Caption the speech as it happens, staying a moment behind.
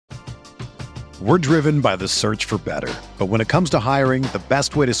We're driven by the search for better. But when it comes to hiring, the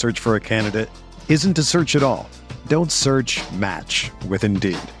best way to search for a candidate isn't to search at all. Don't search, match with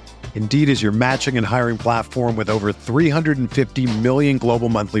Indeed. Indeed is your matching and hiring platform with over 350 million global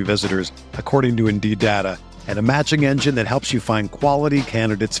monthly visitors, according to Indeed data, and a matching engine that helps you find quality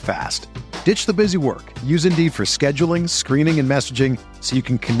candidates fast. Ditch the busy work. Use Indeed for scheduling, screening, and messaging so you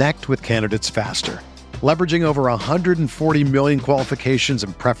can connect with candidates faster. Leveraging over 140 million qualifications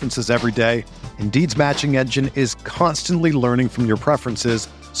and preferences every day, Indeed's matching engine is constantly learning from your preferences,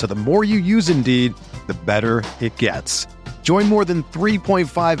 so the more you use Indeed, the better it gets. Join more than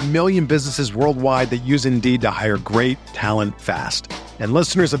 3.5 million businesses worldwide that use Indeed to hire great talent fast. And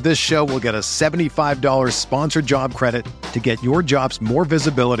listeners of this show will get a $75 sponsored job credit to get your jobs more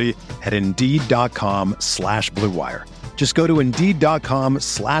visibility at Indeed.com/Blue Wire. Just go to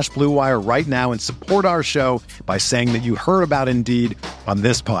Indeed.com/Blue Wire right now and support our show by saying that you heard about Indeed on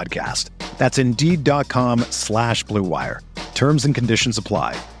this podcast. That's Indeed.com/Blue Wire. Terms and conditions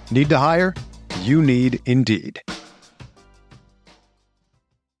apply. Need to hire? You need Indeed.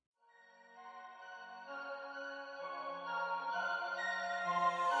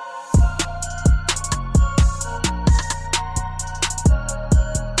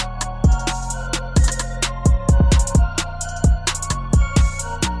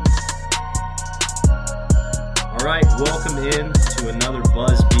 All right, welcome in to another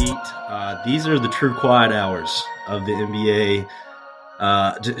Buzz Beat. These are the true quiet hours of the NBA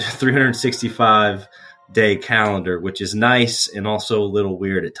 365-day calendar, which is nice and also a little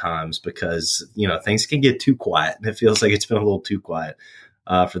weird at times because, you know, things can get too quiet. And it feels like it's been a little too quiet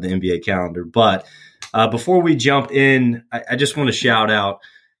for the NBA calendar. But before we jump in, I just want to shout out,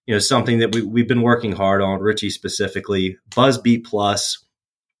 you know, something that we've been working hard on, Richie specifically, Buzz Beat Plus.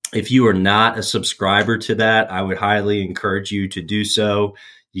 If you are not a subscriber to that, I would highly encourage you to do so.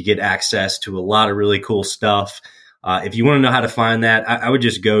 You get access to a lot of really cool stuff. If you want to know how to find that, I would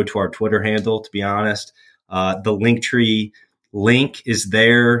just go to our Twitter handle, to be honest. The Linktree link is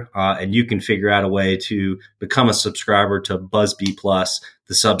there, and you can figure out a way to become a subscriber to BuzzBeat Plus,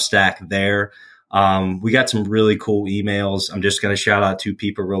 the Substack there. We got some really cool emails. I'm just going to shout out two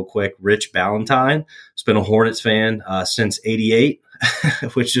people real quick. Rich Ballantyne has been a Hornets fan since '88.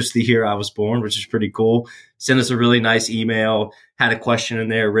 Which is the year I was born, which is pretty cool. Sent us a really nice email, had a question in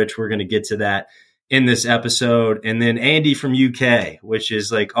there. Rich, we're going to get to that in this episode. And then Andy from UK, which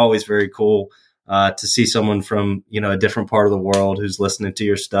is like always very cool to see someone from, you know, a different part of the world who's listening to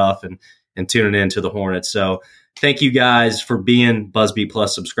your stuff and tuning in to the Hornets. So thank you guys for being BuzzBeat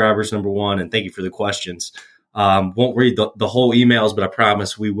Plus subscribers, number one, and thank you for the questions. Won't read the whole emails, but I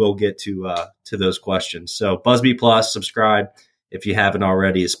promise we will get to those questions. So BuzzBeat Plus, subscribe if you haven't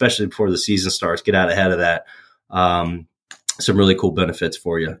already, especially before the season starts. Get out ahead of that. Some really cool benefits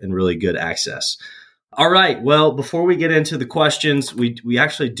for you and really good access. All right. Well, before we get into the questions, we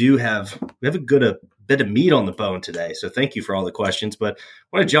actually do have a bit of meat on the bone today. So thank you for all the questions. But I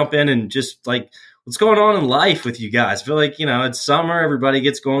want to jump in and just like, what's going on in life with you guys? I feel like, you know, it's summer. Everybody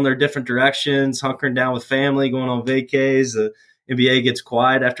gets going their different directions, hunkering down with family, going on vacays. The NBA gets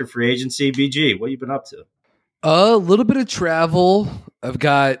quiet after free agency. BG, what have you been up to? A little bit of travel. I've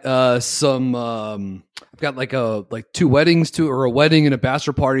got I've got like two weddings or a wedding and a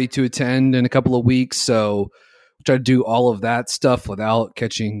bachelor party to attend in a couple of weeks. So try to do all of that stuff without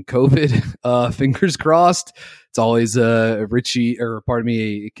catching COVID. Fingers crossed. It's always it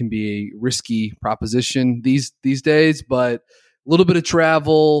can be a risky proposition these days, but a little bit of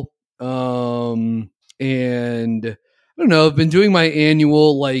travel. And I don't know, I've been doing my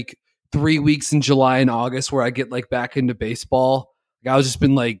annual like 3 weeks in July and August where I get like back into baseball. Like I was just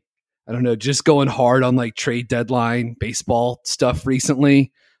been like, I don't know, just going hard on like trade deadline baseball stuff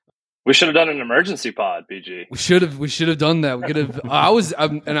recently. We should have done an emergency pod, BG. We should have done that. We could have. I was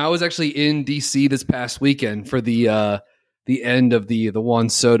actually in DC this past weekend for the end of the Juan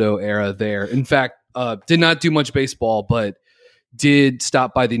Soto era there. In fact, did not do much baseball, but did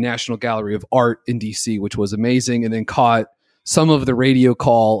stop by the National Gallery of Art in DC, which was amazing, and then caught some of the radio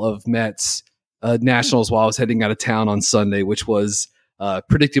call of Mets Nationals while I was heading out of town on Sunday, which was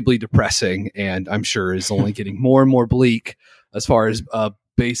predictably depressing, and I'm sure is only getting more and more bleak as far as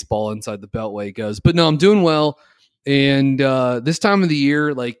baseball inside the Beltway goes. But no, I'm doing well. And this time of the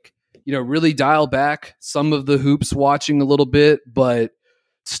year, like, you know, really dial back some of the hoops watching a little bit, but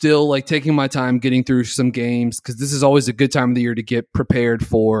still like taking my time getting through some games, because this is always a good time of the year to get prepared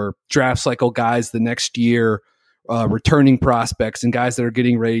for draft cycle guys the next year, returning prospects and guys that are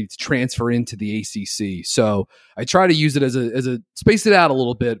getting ready to transfer into the ACC. So I try to use it as a space it out a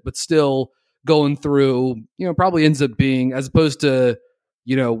little bit, but still going through, you know, probably ends up being, as opposed to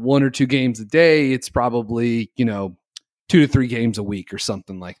 1 or 2 games a day. It's probably, 2 to 3 games a week or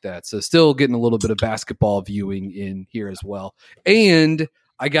something like that. So still getting a little bit of basketball viewing in here as well. And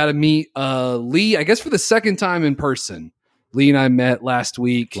I got to meet Lee, I guess for the second time in person. Lee and I met last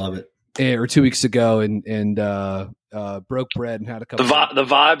week. Love it. Or 2 weeks ago and broke bread and had a couple. The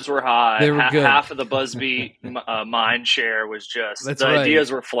vibes were high. They were good. Half of the Buzzbeat mind share was just That's the right.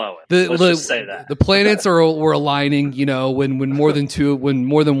 Ideas were flowing. Let's just say that the planets were aligning. When more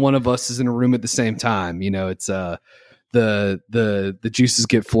than one of us is in a room at the same time. It's the juices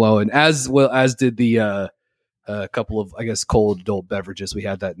get flowing as well as did the couple of, I guess, cold adult beverages we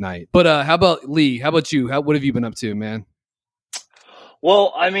had that night. But how about Lee? How about you? What have you been up to, man?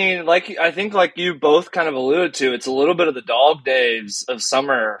 Well, I mean, I think you both kind of alluded to, it's a little bit of the dog days of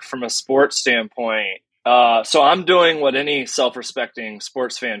summer from a sports standpoint. So I'm doing what any self-respecting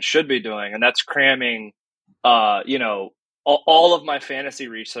sports fan should be doing, and that's cramming, all of my fantasy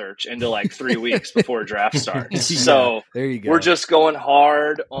research into 3 weeks before draft starts. Yeah, so there you go. We're just going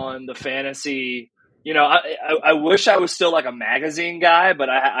hard on the fantasy. I wish I was still a magazine guy, but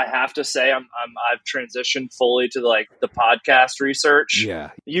I have to say I've transitioned fully to the podcast research. Yeah,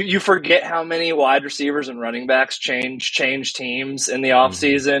 you forget how many wide receivers and running backs change teams in the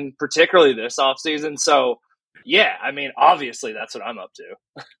offseason, particularly this offseason. So yeah, I mean, obviously that's what I'm up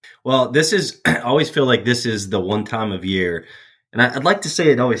to. Well, I always feel like this is the one time of year. And I'd like to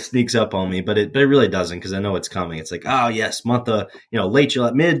say it always sneaks up on me, but it really doesn't, because I know it's coming. It's oh yes, month of late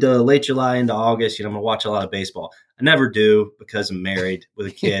July, mid to late July into August. I'm gonna watch a lot of baseball. I never do because I'm married with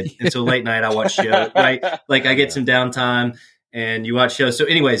a kid, and so late night I watch shows. Right, I get some downtime, and you watch shows. So,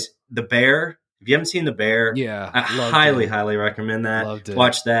 anyways, The Bear. If you haven't seen The Bear, I highly recommend that. Loved it.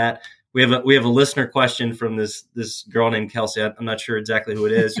 Watch that. We have a listener question from this girl named Kelsey. I'm not sure exactly who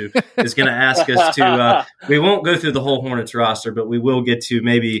it is, who is going to ask us to. We won't go through the whole Hornets roster, but we will get to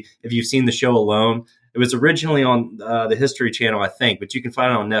maybe if you've seen the show Alone. It was originally on the History Channel, I think, but you can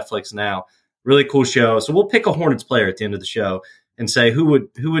find it on Netflix now. Really cool show. So we'll pick a Hornets player at the end of the show and say who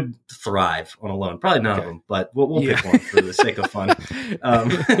would thrive on Alone. Probably none of them, but we'll pick one for the sake of fun.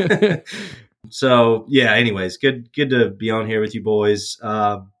 So yeah. Anyways, good to be on here with you boys.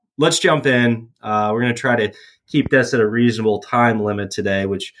 Let's jump in. We're going to try to keep this at a reasonable time limit today,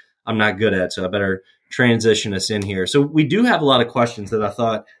 which I'm not good at, so I better transition us in here. So we do have a lot of questions that I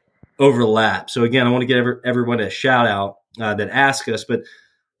thought overlap. So again, I want to get everyone a shout out that ask us, but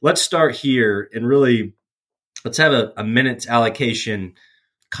let's start here and really let's have a minute's allocation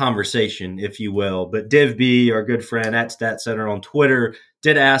conversation, if you will. But Div B, our good friend at StatCenter on Twitter,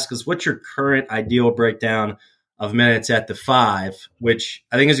 did ask us, what's your current ideal breakdown of minutes at the 5, which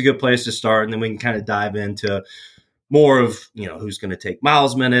I think is a good place to start. And then we can kind of dive into more of, who's going to take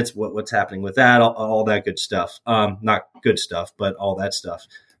Miles minutes, what's happening with that, all that good stuff. Not good stuff, but all that stuff.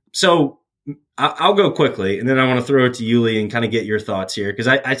 So I'll go quickly, and then I want to throw it to Yuli and kind of get your thoughts here, because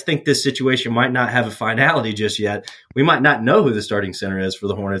I think this situation might not have a finality just yet. We might not know who the starting center is for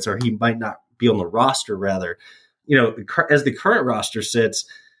the Hornets, or he might not be on the roster, rather. As the current roster sits,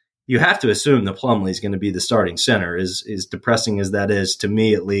 you have to assume that Plumlee is going to be the starting center, as depressing as that is, to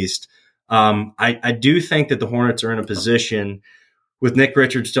me at least. I do think that the Hornets are in a position with Nick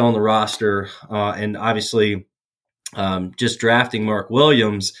Richards still on the roster and obviously just drafting Mark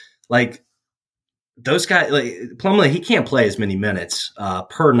Williams. Those guys, Plumlee, he can't play as many minutes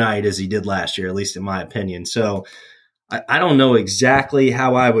per night as he did last year, at least in my opinion. So I don't know exactly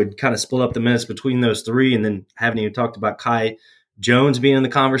how I would kind of split up the minutes between those three, and then haven't even talked about Kai Jones being in the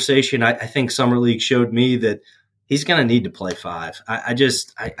conversation. I think Summer League showed me that he's going to need to play 5.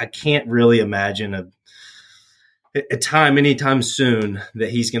 I can't really imagine a time anytime soon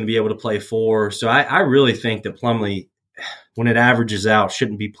that he's going to be able to play 4. So I really think that Plumlee, when it averages out,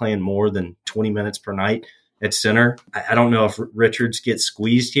 shouldn't be playing more than 20 minutes per night at center. I don't know if Richards gets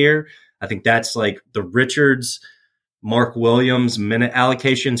squeezed here. I think that's the Richards, Mark Williams minute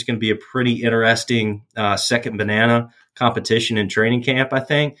allocation is going to be a pretty interesting second banana competition in training camp, I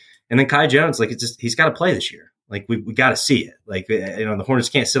think. And then Kai Jones, he's got to play this year. We got to see it. The Hornets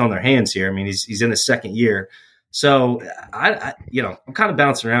can't sit on their hands here. I mean, he's in his second year. So I'm kind of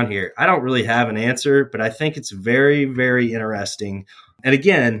bouncing around here. I don't really have an answer, but I think it's very, very interesting. And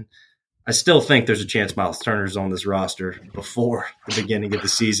again, I still think there's a chance Miles Turner's on this roster before the beginning of the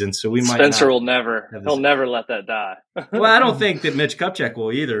season. So we might. Spencer will never. He'll never let that die. Well, I don't think that Mitch Kupchak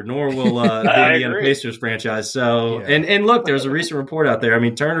will either, nor will the Indiana Pacers franchise. So, yeah. And look, there's a recent report out there. I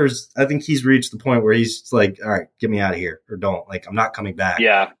mean, I think he's reached the point where he's all right, get me out of here, or don't. I'm not coming back.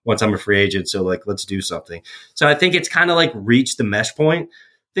 Yeah. Once I'm a free agent. So let's do something. So I think it's kind of reached the mesh point.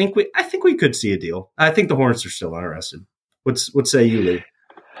 I think we could see a deal. I think the Hornets are still interested. What say you, Lee?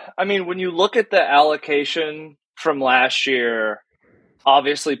 I mean, when you look at the allocation from last year,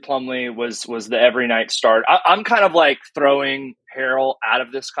 obviously Plumlee was the every night start. I'm kind of like throwing Harrell out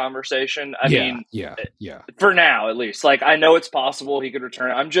of this conversation. I mean, for now at least. Like, I know it's possible he could return.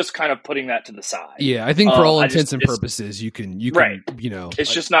 I'm just kind of putting that to the side. Yeah, I think for all intents and purposes, you can, right. You know,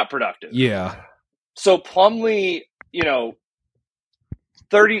 it's just not productive. Yeah. So Plumlee, you know,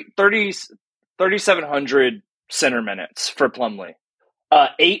 3,700 center minutes for Plumlee,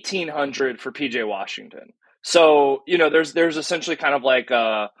 1,800 for PJ Washington. So, you know, there's essentially kind of like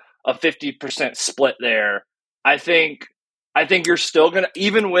a 50% split there. I think you're still going to,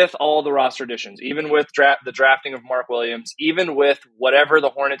 even with all the roster additions, even with the drafting of Mark Williams, even with whatever the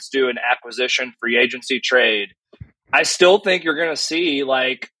Hornets do in acquisition, free agency, trade, I still think you're going to see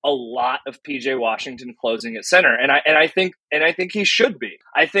like a lot of PJ Washington closing at center. And I think he should be.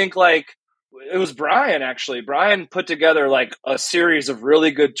 I think like it was Brian, actually. Brian put together like a series of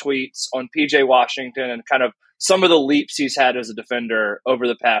really good tweets on PJ Washington and kind of some of the leaps he's had as a defender over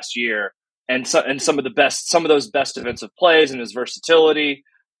the past year, and some of those best defensive plays and his versatility.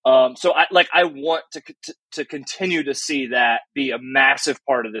 So I want to continue to see that be a massive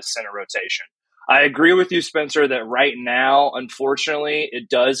part of this center rotation. I agree with you, Spencer, that right now, unfortunately, it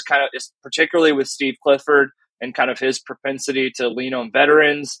does kind of, particularly with Steve Clifford and kind of his propensity to lean on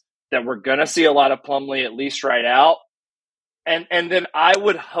veterans, that we're going to see a lot of Plumlee at least right out. And then I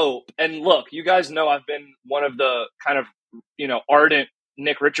would hope, and look, you guys know I've been one of the kind of, you know, ardent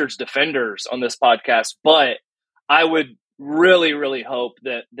Nick Richards defenders on this podcast, but I would really, really hope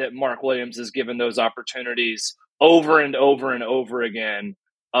that Mark Williams is given those opportunities over and over and over again,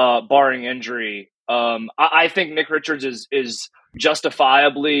 barring injury. I think Nick Richards is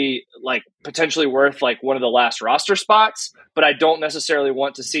justifiably like potentially worth like one of the last roster spots, but I don't necessarily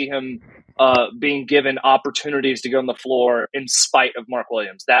want to see him being given opportunities to go on the floor in spite of Mark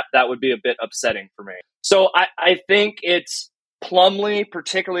Williams. That would be a bit upsetting for me. So I think it's Plumlee,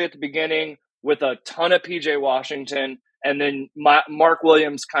 particularly at the beginning, with a ton of PJ Washington, and then Mark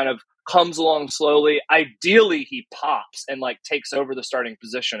Williams kind of comes along slowly. Ideally, he pops and like takes over the starting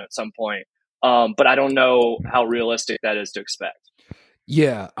position at some point. But I don't know how realistic that is to expect.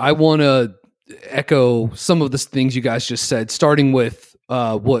 Yeah, I want to echo some of the things you guys just said, starting with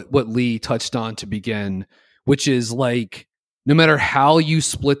what Lee touched on to begin, which is like, no matter how you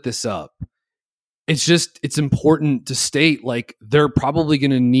split this up, it's important to state like they're probably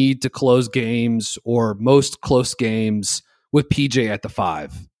going to need to close games or most close games with PJ at the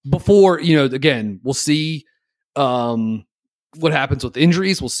 5 before, you know, again, we'll see what happens with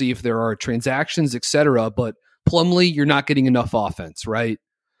injuries. We'll see if there are transactions, etc. But Plumlee, you're not getting enough offense, right?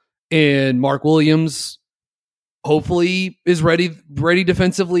 And Mark Williams hopefully is ready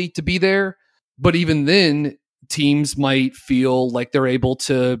defensively to be there. But even then, teams might feel like they're able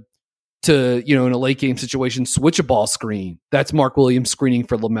to, you know, in a late game situation, switch a ball screen. That's Mark Williams screening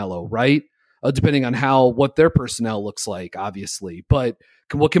for LaMelo, right? Depending on what their personnel looks like, obviously. But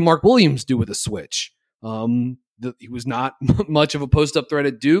what can Mark Williams do with a switch? He was not much of a post-up threat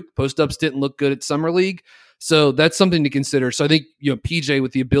at Duke. Post-ups didn't look good at Summer League. So that's something to consider. So I think, you know, PJ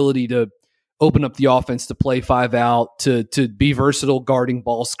with the ability to open up the offense, to play 5 out, to be versatile guarding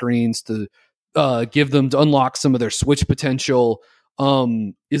ball screens, to give them, to unlock some of their switch potential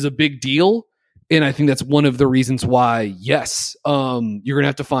is a big deal. And I think that's one of the reasons why, yes, you're going to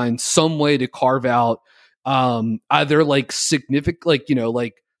have to find some way to carve out either like significant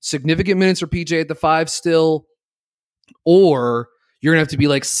minutes for PJ at the 5 still, or you're going to have to be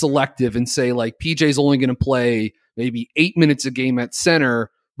like selective and say like PJ's only going to play maybe 8 minutes a game at center,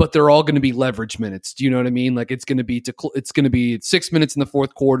 but they're all going to be leverage minutes. Do you know what I mean? Like it's going to be 6 minutes in the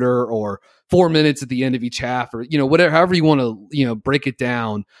fourth quarter or 4 minutes at the end of each half, or, you know, whatever, however you want to, you know, break it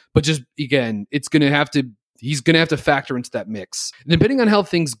down. But just, again, he's going to have to factor into that mix. And depending on how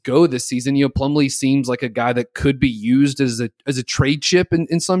things go this season, you know, Plumlee seems like a guy that could be used as a trade chip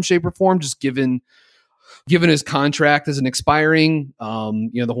in some shape or form, just given his contract as an expiring. You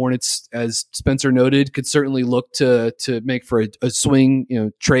know, the Hornets, as Spencer noted, could certainly look to make for a swing, you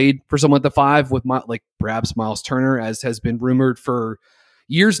know, trade for someone at the 5 with like perhaps Miles Turner, as has been rumored for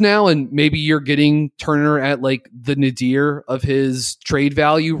years now. And maybe you're getting Turner at like the nadir of his trade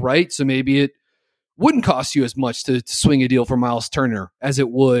value, right? So maybe it wouldn't cost you as much to swing a deal for Miles Turner as it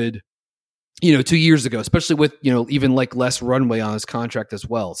would, you know, 2 years ago, especially with, you know, even like less runway on his contract as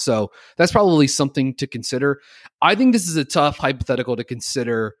well. So that's probably something to consider. I think this is a tough hypothetical to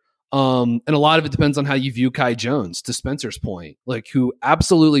consider. And a lot of it depends on how you view Kai Jones, to Spencer's point, like who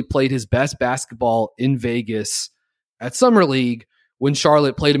absolutely played his best basketball in Vegas at Summer League when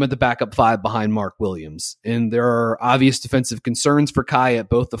Charlotte played him at the backup 5 behind Mark Williams. And there are obvious defensive concerns for Kai at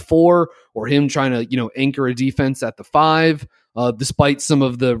both the 4 or him trying to, anchor a defense at the 5, despite some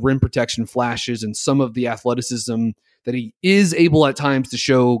of the rim protection flashes and some of the athleticism that he is able at times to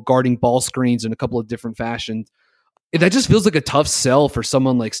show guarding ball screens in a couple of different fashions. That just feels like a tough sell for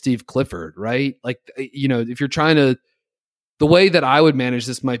someone like Steve Clifford, right? Like, if you're trying to, the way that I would manage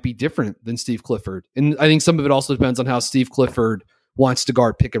this might be different than Steve Clifford. And I think some of it also depends on how Steve Clifford wants to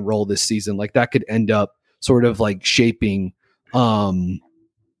guard pick and roll this season. Like that could end up sort of like shaping how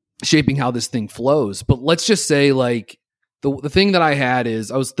this thing flows. But let's just say like the thing that I had is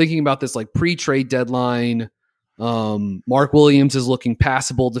I was thinking about this like pre-trade deadline. Mark Williams is looking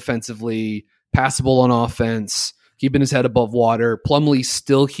passable defensively, passable on offense, keeping his head above water. Plumlee's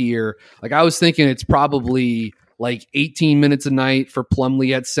still here. Like I was thinking it's probably like 18 minutes a night for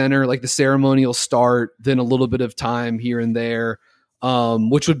Plumlee at center, like the ceremonial start, then a little bit of time here and there,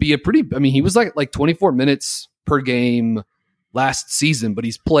 which would be he was like 24 minutes per game last season, but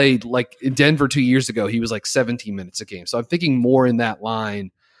he's played like in Denver 2 years ago. He was like 17 minutes a game. So I'm thinking more in that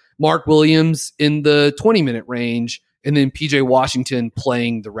line. Mark Williams in the 20-minute range, and then PJ Washington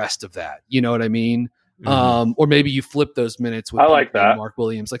playing the rest of that. You know what I mean? Mm-hmm. Or maybe you flip those minutes with Mark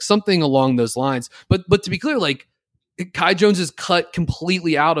Williams, like something along those lines. But to be clear, like Kai Jones is cut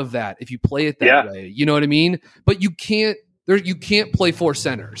completely out of that if you play it that way. You know what I mean? But you can't play 4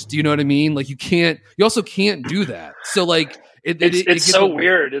 centers. Do you know what I mean? Like you also can't do that. So like it's so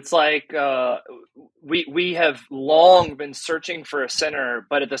weird. It's like we have long been searching for a center,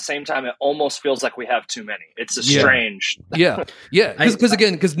 but at the same time, it almost feels like we have too many. It's strange. Yeah.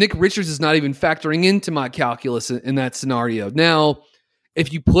 Because Nick Richards is not even factoring into my calculus in that scenario. Now,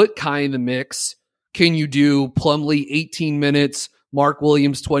 if you put Kai in the mix, can you do Plumlee 18 minutes, Mark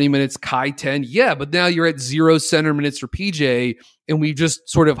Williams 20 minutes, Kai 10? Yeah, but now you're at 0 center minutes for PJ, and we've just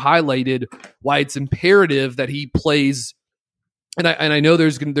sort of highlighted why it's imperative that he plays. And I know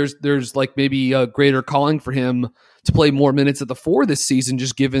there's like maybe a greater calling for him to play more minutes at the 4 this season,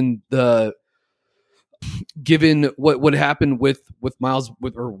 just given what happened with Miles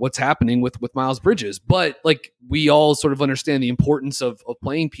or what's happening with Miles Bridges. But like we all sort of understand the importance of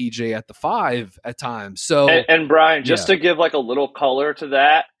playing PJ at the 5 at times. So and Brian, just to give like a little color to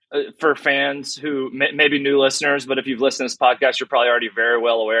that for fans who maybe new listeners, but if you've listened to this podcast, you're probably already very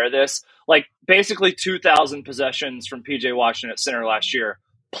well aware of this. Like basically 2,000 possessions from PJ Washington at center last year,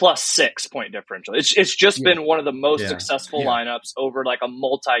 plus 6 point differential. It's just been one of the most successful lineups over like a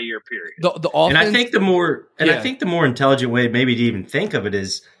multi-year period. The offense, and I think I think the more intelligent way maybe to even think of it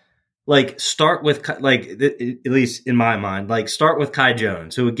is like start with like at least in my mind, like start with Kai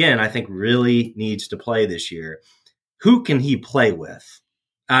Jones, who again I think really needs to play this year. Who can he play with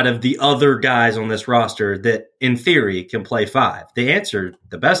out of the other guys on this roster that in theory can play 5? The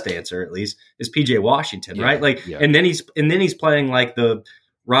best answer at least, is PJ Washington, right? Like, and then he's playing like the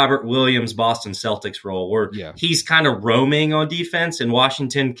Robert Williams Boston Celtics role where he's kind of roaming on defense and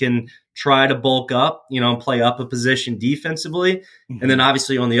Washington can try to bulk up, play up a position defensively. Mm-hmm. And then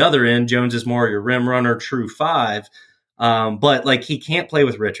obviously on the other end, Jones is more your rim runner, true 5. But like he can't play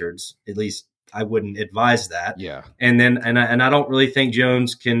with Richards, at least I wouldn't advise that. Yeah. And I don't really think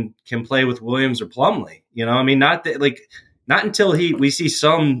Jones can play with Williams or Plumlee. I mean, not until we see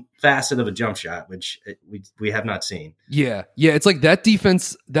some facet of a jump shot, which we have not seen. Yeah. It's like that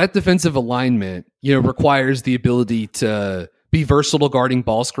defensive alignment, requires the ability to be versatile guarding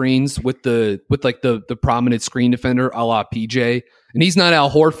ball screens with the prominent screen defender a la PJ. And he's not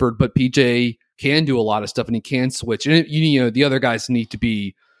Al Horford, but PJ can do a lot of stuff and he can switch. And the other guys need to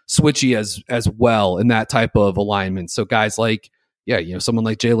be switchy as well in that type of alignment. So guys like, someone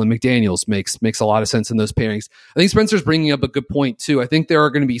like Jalen McDaniels makes a lot of sense in those pairings. I think Spencer's bringing up a good point too. I think there are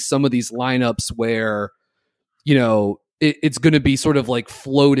going to be some of these lineups where, it's going to be sort of like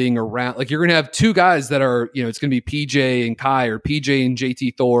floating around. Like you're going to have 2 guys that are, it's going to be PJ and Kai or PJ and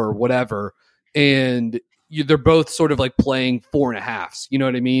JT Thor or whatever. And they're both sort of like playing 4.5s. You know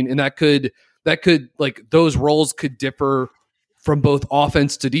what I mean? And that could like those roles could differ from both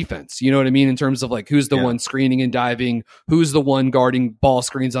offense to defense. You know what I mean? In terms of like, who's the one screening and diving, who's the one guarding ball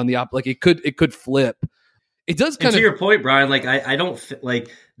screens on the like it could flip. It does kind of, to your point, Brian, like I don't like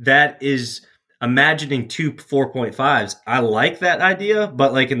that is imagining 2 4.5s. I like that idea,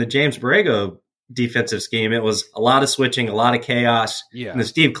 but like in the James Borrego defensive scheme, it was a lot of switching, a lot of chaos. Yeah. In the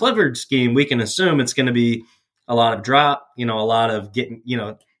Steve Clifford scheme, we can assume it's going to be a lot of drop, a lot of getting,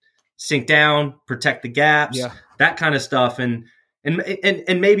 sink down, protect the gaps, that kind of stuff. And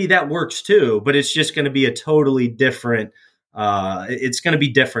maybe that works too, but it's just going to be a totally different, it's going to be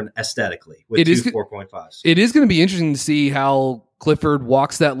different aesthetically with 4.5s. It is going to be interesting to see how Clifford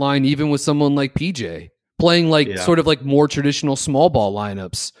walks that line even with someone like PJ playing like sort of like more traditional small ball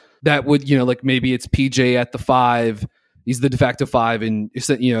lineups that would, like maybe it's PJ at the 5. He's the de facto 5, and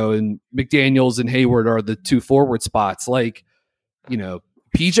and McDaniels and Hayward are the 2 forward spots. Like,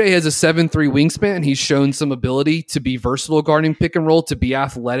 PJ has a 7'3" wingspan. He's shown some ability to be versatile guarding pick and roll, to be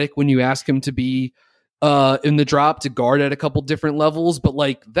athletic when you ask him to be in the drop, to guard at a couple different levels. But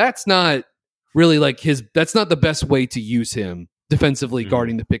like, that's not really like that's not the best way to use him defensively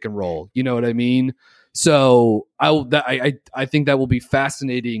guarding the pick and roll. You know what I mean? So I think that will be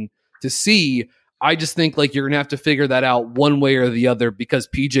fascinating to see. I just think like you're going to have to figure that out one way or the other, because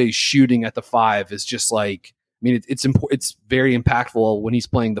PJ's shooting at the 5 is just like, I mean, it's very impactful when he's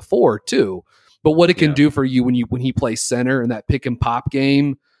playing the 4 too. But what it can do for you when he plays center in that pick and pop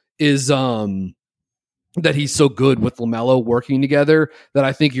game is that he's so good with LaMelo working together, that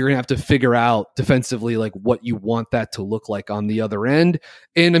I think you're going to have to figure out defensively like what you want that to look like on the other end.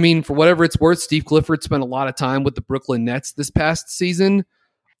 And I mean, for whatever it's worth, Steve Clifford spent a lot of time with the Brooklyn Nets this past season,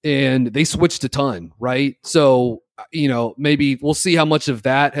 and they switched a ton, right? So, maybe we'll see how much of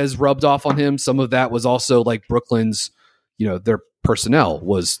that has rubbed off on him. Some of that was also like Brooklyn's, their personnel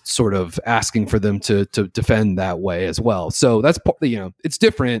was sort of asking for them to defend that way as well. So that's, it's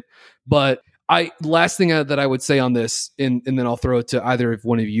different. But last thing that I would say on this, and then I'll throw it to either of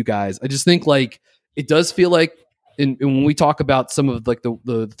one of you guys. I just think like it does feel like, and when we talk about some of like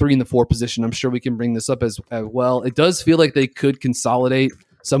the 3 and the 4 position, I'm sure we can bring this up as well. It does feel like they could consolidate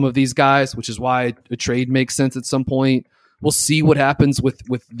some of these guys, which is why a trade makes sense at some point. We'll see what happens with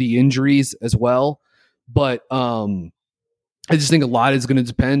the injuries as well. But I just think a lot is going to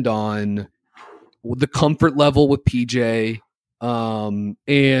depend on the comfort level with PJ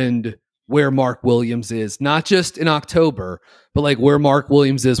and where Mark Williams is, not just in October, but like where Mark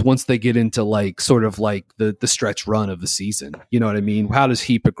Williams is once they get into like sort of like the stretch run of the season. You know what I mean? How does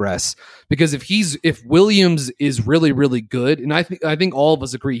he progress? Because if Williams is really, really good, and I think all of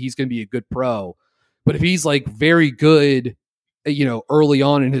us agree he's going to be a good pro, but if he's like very good, early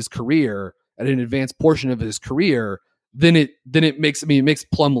on in his career, at an advanced portion of his career, then it makes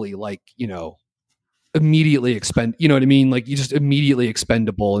Plumlee like, immediately you know what I mean? Like you just immediately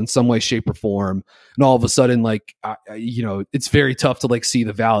expendable in some way, shape or form. And all of a sudden, like, it's very tough to like see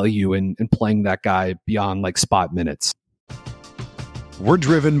the value in playing that guy beyond like spot minutes. We're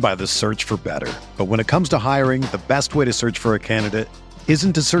driven by the search for better. But when it comes to hiring, the best way to search for a candidate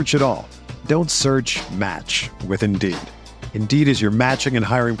isn't to search at all. Don't search, match with Indeed. Indeed is your matching and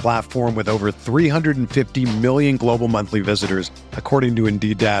hiring platform with over 350 million global monthly visitors, according to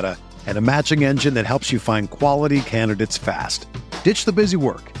Indeed data, and a matching engine that helps you find quality candidates fast. Ditch the busy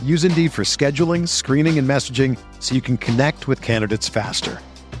work. Use Indeed for scheduling, screening, and messaging so you can connect with candidates faster.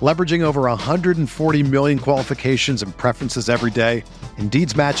 Leveraging over 140 million qualifications and preferences every day,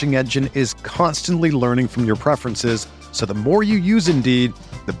 Indeed's matching engine is constantly learning from your preferences, so the more you use Indeed,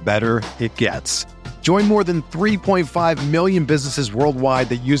 the better it gets. Join more than 3.5 million businesses worldwide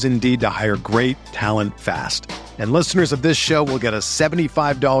that use Indeed to hire great talent fast. And listeners of this show will get a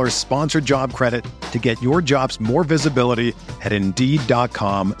 $75 sponsored job credit to get your jobs more visibility at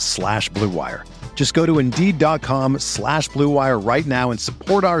Indeed.com/Blue Wire. Just go to Indeed.com/Blue Wire right now and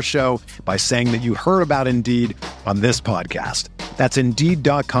support our show by saying that you heard about Indeed on this podcast. That's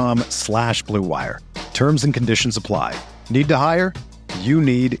Indeed.com/Blue Wire. Terms and conditions apply. Need to hire? You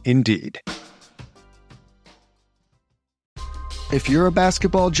need Indeed. If you're a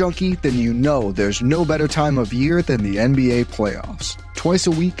basketball junkie, then you know there's no better time of year than the NBA playoffs. Twice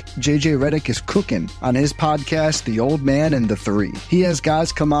a week, JJ Redick is cooking on his podcast, The Old Man and the Three. He has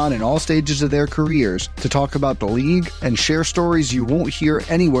guys come on in all stages of their careers to talk about the league and share stories you won't hear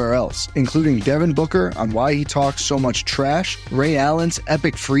anywhere else, including Devin Booker on why he talks so much trash, Ray Allen's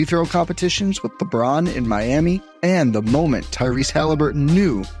epic free throw competitions with LeBron in Miami, and the moment Tyrese Halliburton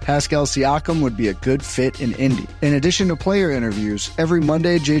knew Pascal Siakam would be a good fit in Indy. In addition to player interviews, every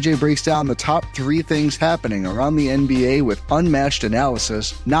Monday JJ breaks down the top 3 things happening around the NBA with unmatched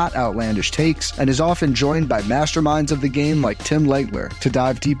analysis, not outlandish takes, and is often joined by masterminds of the game like Tim Legler to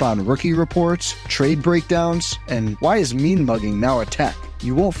dive deep on rookie reports, trade breakdowns, and why is mean mugging now a tech?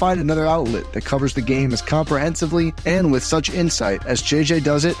 You won't find another outlet that covers the game as comprehensively and with such insight as JJ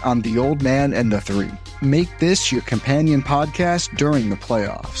does it on The Old Man and the Three. Make this your companion podcast during the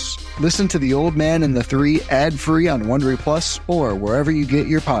playoffs. Listen to The Old Man and the Three ad-free on Wondery Plus or wherever you get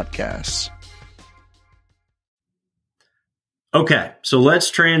your podcasts. Okay, so let's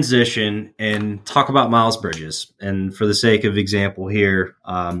transition and talk about Miles Bridges. And for the sake of example here,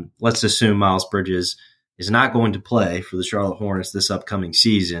 let's assume Miles Bridges is not going to play for the Charlotte Hornets this upcoming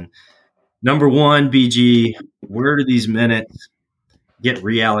season. Number one, BG, where do these minutes get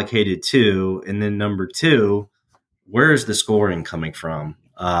reallocated to? And then number two, where is the scoring coming from?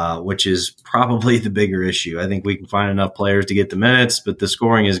 Which is probably the bigger issue. I think we can find enough players to get the minutes, but the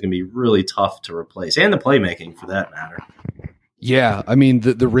scoring is going to be really tough to replace, and the playmaking for that matter. Yeah, I mean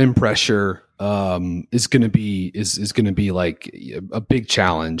the rim pressure is going to be like a big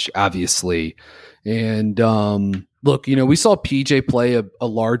challenge, obviously. And look, we saw PJ play a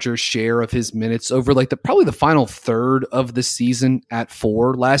larger share of his minutes over like probably the final third of the season at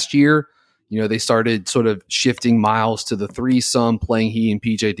 4 last year. They started sort of shifting Miles to the threesome, playing he and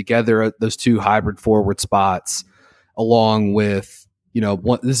PJ together at those two hybrid forward spots, along with,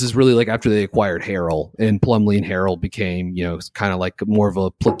 this is really like after they acquired Harrell, and Plumlee and Harrell became, kind of like more of a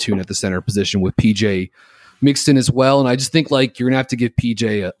platoon at the center position with PJ mixed in as well. And I just think like you're going to have to give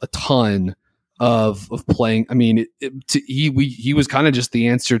PJ a ton of playing. I mean, he was kind of just the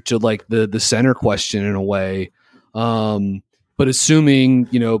answer to like the center question in a way. But assuming,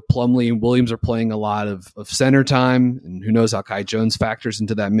 Plumlee and Williams are playing a lot of center time, and who knows how Kai Jones factors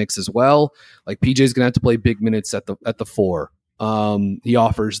into that mix as well, like PJ's going to have to play big minutes at the 4. He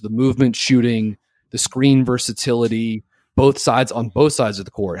offers the movement, shooting, the screen versatility, on both sides of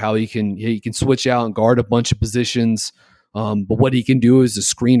the court, how he can switch out and guard a bunch of positions. But what he can do is a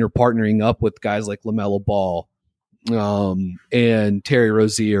screener partnering up with guys like LaMelo Ball and Terry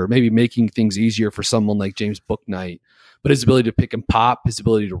Rozier, maybe making things easier for someone like James Bouknight. But his ability to pick and pop, his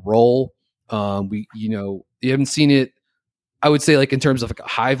ability to roll, you haven't seen it, I would say, like in terms of like a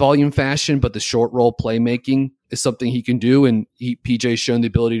high volume fashion, but the short roll playmaking is something he can do. And PJ's shown the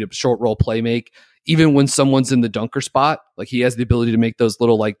ability to short roll play make, even when someone's in the dunker spot. Like he has the ability to make those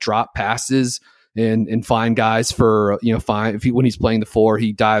little like drop passes and find guys for, when he's playing the 4,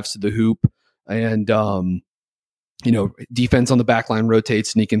 he dives to the hoop and, defense on the back line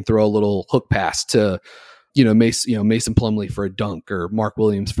rotates and he can throw a little hook pass to, Mason Plumlee for a dunk or Mark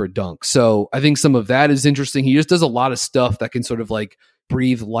Williams for a dunk. So I think some of that is interesting. He just does a lot of stuff that can sort of like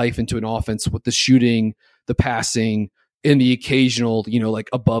breathe life into an offense with the shooting, the passing, and the occasional, like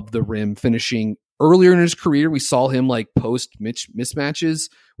above the rim finishing. Earlier in his career, we saw him like post mismatches,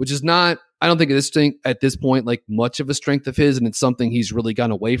 which is not, I don't think at this point, like much of a strength of his, and it's something he's really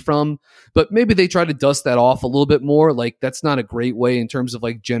gone away from. But maybe they try to dust that off a little bit more. Like that's not a great way in terms of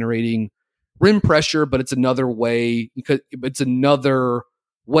like generating rim pressure, but it's another way,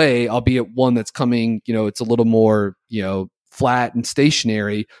 albeit one that's coming, it's a little more, flat and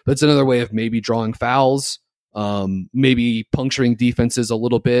stationary, but it's another way of maybe drawing fouls, maybe puncturing defenses a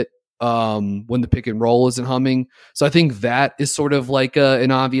little bit when the pick and roll isn't humming. So I think that is sort of like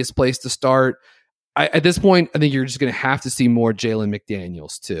an obvious place to start. At this point, I think you're just going to have to see more Jalen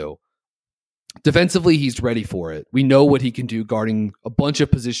McDaniels too. Defensively, he's ready for it. We know what he can do guarding a bunch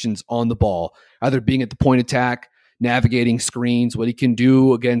of positions on the ball, either being at the point attack, navigating screens, what he can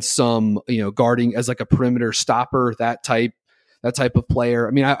do against some, guarding as like a perimeter stopper, that type of player.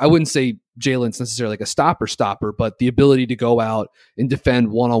 I mean, I wouldn't say Jalen's necessarily like a stopper, but the ability to go out and defend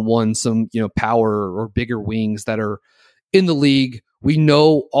one-on-one some, power or bigger wings that are in the league. We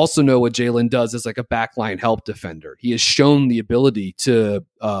also know what Jalen does as like a backline help defender. He has shown the ability to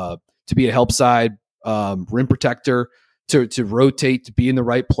be a help side rim protector, to rotate, to be in the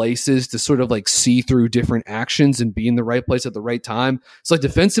right places, to sort of like see through different actions and be in the right place at the right time. So like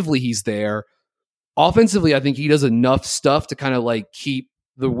defensively, he's there. Offensively, I think he does enough stuff to kind of like keep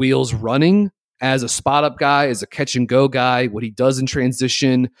the wheels running as a spot up guy, as a catch and go guy, what he does in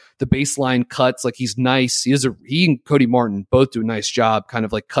transition, the baseline cuts, like he's nice. He and Cody Martin both do a nice job kind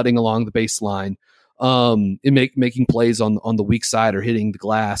of like cutting along the baseline, and making plays on the weak side or hitting the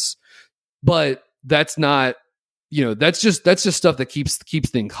glass. But that's not, that's just stuff that keeps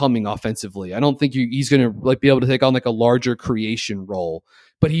things humming offensively. I don't think he's going to like be able to take on like a larger creation role,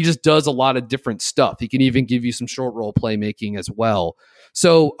 but he just does a lot of different stuff. He can even give you some short role playmaking as well.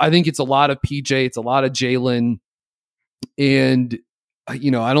 So I think it's a lot of PJ, it's a lot of Jalen, and I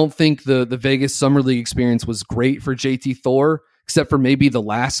don't think the Vegas Summer League experience was great for JT Thor, except for maybe the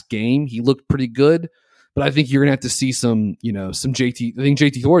last game. He looked pretty good. But I think you're going to have to see some JT. I think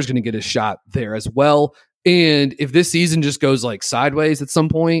JT Thor is going to get a shot there as well. And if this season just goes like sideways at some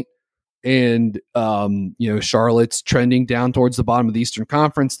point and, Charlotte's trending down towards the bottom of the Eastern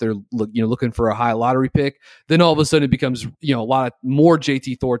Conference, they're looking for a high lottery pick, then all of a sudden it becomes, a lot of more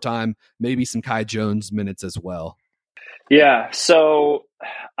JT Thor time, maybe some Kai Jones minutes as well. Yeah. So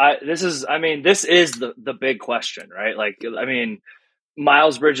this is the big question, right? Like, I mean,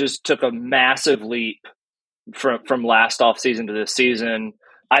 Miles Bridges took a massive leap from last offseason to this season.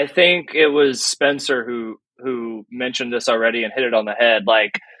 I think it was Spencer who mentioned this already and hit it on the head.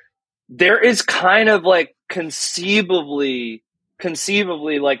 Like, there is kind of like conceivably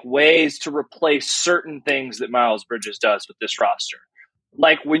conceivably like ways to replace certain things that Miles Bridges does with this roster.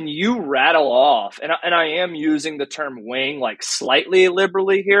 Like when you rattle off, and I am using the term wing like slightly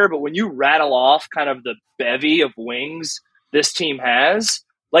liberally here, but when you rattle off kind of the bevy of wings this team has,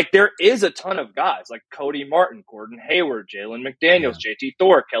 like there is a ton of guys like Cody Martin, Gordon Hayward, Jalen McDaniels, JT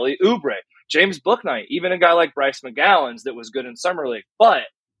Thor, Kelly Oubre, James Bouknight, even a guy like Bryce McGowan's that was good in Summer League. But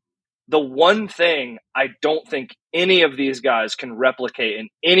the one thing I don't think any of these guys can replicate in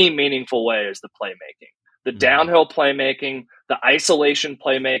any meaningful way is the playmaking. The downhill playmaking, the isolation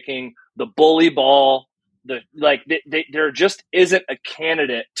playmaking, the bully ball, there just isn't a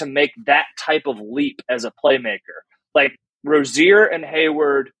candidate to make that type of leap as a playmaker. Like Rozier and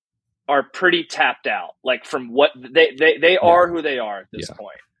Hayward are pretty tapped out. Like from what they are who they are at this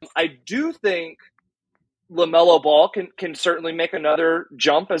point. I do think LaMelo Ball can certainly make another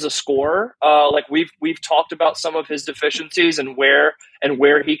jump as a scorer. Like we've talked about some of his deficiencies and where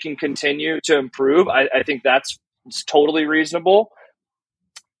he can continue to improve. I think that's totally reasonable.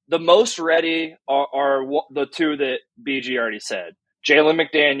 The most ready are the two that BG already said. Jalen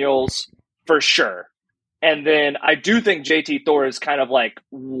McDaniels for sure. And then I do think JT Thor is kind of like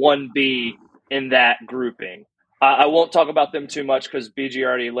 1B in that grouping. I won't talk about them too much because BG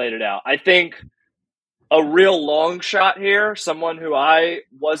already laid it out. I think a real long shot here, someone who I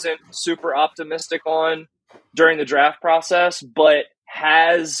wasn't super optimistic on during the draft process, but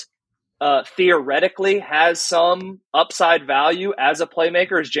has theoretically has some upside value as a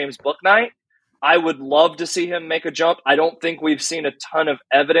playmaker is James Bouknight. I would love to see him make a jump. I don't think we've seen a ton of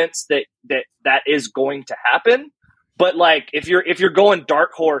evidence that is going to happen. But like if you're going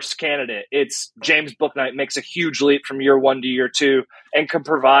dark horse candidate, it's James Bouknight makes a huge leap from year 1 to year 2 and can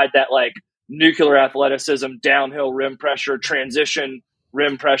provide that like nuclear athleticism, downhill rim pressure, transition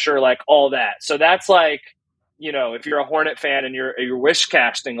rim pressure, like all that. So that's like, you know, if you're a Hornet fan and you're wish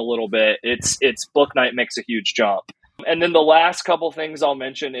casting a little bit, it's Bouknight makes a huge jump. And then the last couple things I'll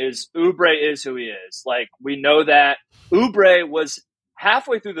mention is Oubre is who he is. Like we know that Oubre was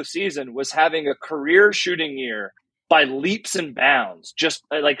halfway through the season was having a career shooting year by leaps and bounds, just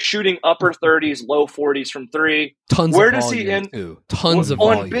like shooting upper 30s, low 40s from three. Tons Where of does volume, he end? too. Tons of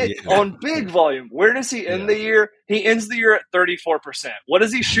on volume. on big volume. Where does he end the year? He ends the year at 34%. What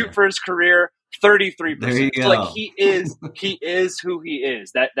does he shoot for his career? 33%. There you go. So like he is who he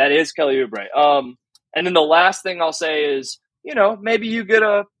is. That is Kelly Oubre. And then the last thing I'll say is, you know, maybe you get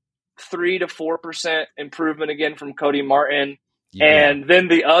a 3 to 4% improvement again from Cody Martin. Yeah. And then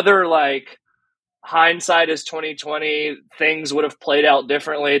the other, like, hindsight is 2020. Things would have played out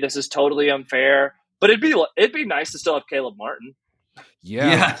differently. This is totally unfair. But it'd be nice to still have Caleb Martin.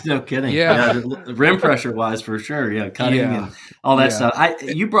 Yeah, no kidding. Yeah, rim pressure wise for sure. Yeah, cutting and all that stuff.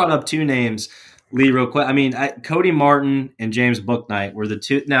 You brought up two names, Lee, real quick. I mean, Cody Martin and James Bouknight were the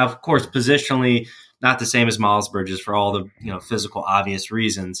two. Now, of course, positionally not the same as Miles Bridges for all the physical obvious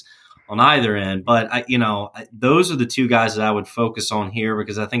reasons on either end. But those are the two guys that I would focus on here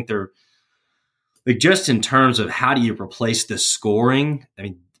because I think they're like just in terms of how do you replace the scoring. I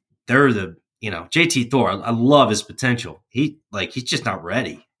mean, they're the JT Thor. I love his potential. He's just not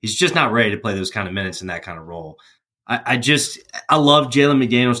ready. He's just not ready to play those kind of minutes in that kind of role. I love Jalen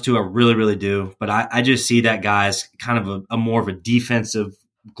McDaniels too. I really, really do. But I just see that guy as kind of a more of a defensive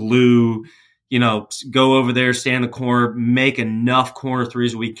glue. Go over there, stand in the corner, make enough corner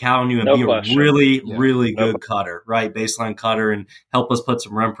threes we count on you and be a really, really good cutter, right? Baseline cutter and help us put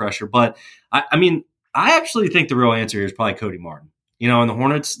some rim pressure. But I mean, I actually think the real answer here is probably Cody Martin. And the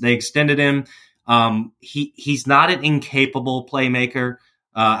Hornets, they extended him. He's not an incapable playmaker.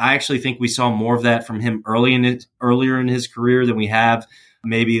 I actually think we saw more of that from him earlier in his career than we have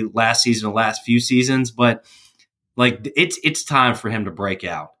maybe last season or last few seasons. But like it's time for him to break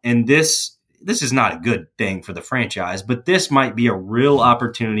out. And this is not a good thing for the franchise, but this might be a real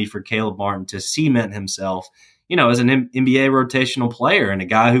opportunity for Caleb Martin to cement himself, as an NBA rotational player and a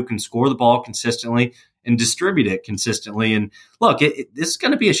guy who can score the ball consistently and distribute it consistently. And look, this is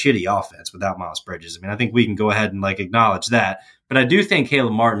going to be a shitty offense without Miles Bridges. I mean, I think we can go ahead and acknowledge that. But I do think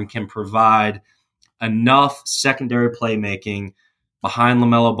Caleb Martin can provide enough secondary playmaking behind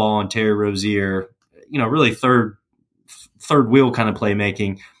LaMelo Ball and Terry Rozier, really third wheel kind of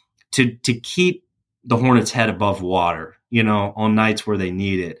playmaking to keep the Hornets' head above water, on nights where they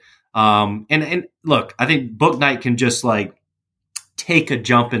need it. And look, I think Bouknight can just take a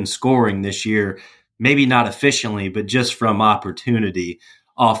jump in scoring this year. Maybe not efficiently, but just from opportunity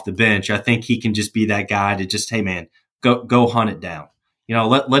off the bench. I think he can just be that guy to just, hey man, go hunt it down.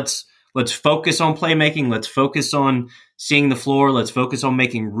 Let's focus on playmaking. Let's focus on seeing the floor. Let's focus on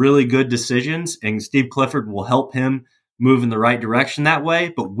making really good decisions. And Steve Clifford will help him move in the right direction that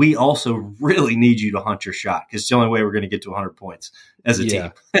way, but we also really need you to hunt your shot because it's the only way we're going to get to 100 points as a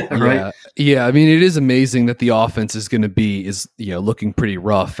team. Right? Yeah. I mean, it is amazing that the offense is going to be looking pretty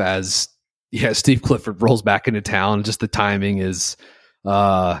rough as Steve Clifford rolls back into town. Just the timing is,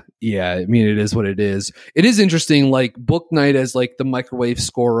 I mean, it is what it is. It is interesting, like Bouknight as like the microwave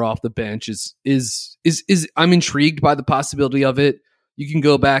scorer off the bench is I'm intrigued by the possibility of it. You can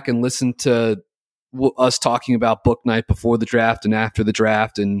go back and listen to us talking about Bouknight before the draft and after the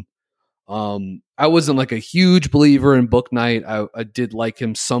draft, and I wasn't like a huge believer in Bouknight. I did like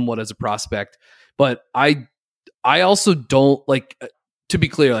him somewhat as a prospect, but I also don't like. To be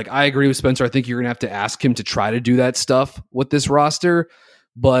clear, like I agree with Spencer. I think you're gonna have to ask him to try to do that stuff with this roster,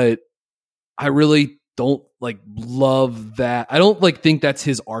 but I really don't like love that. I don't like think that's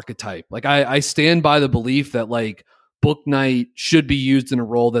his archetype. Like I stand by the belief that like Bouknight should be used in a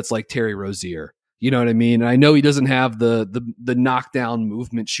role that's like Terry Rozier. You know what I mean? And I know he doesn't have the knockdown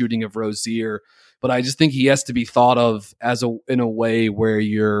movement shooting of Rozier, but I just think he has to be thought of in a way where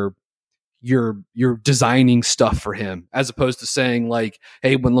you're designing stuff for him, as opposed to saying like,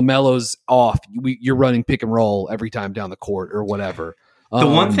 hey, when LaMelo's off, you're running pick and roll every time down the court or whatever. The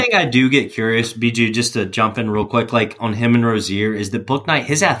one thing I do get curious, BG, just to jump in real quick, like on him and Rozier, is that Bouknight,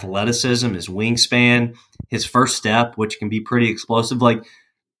 his athleticism, his wingspan, his first step, which can be pretty explosive. Like,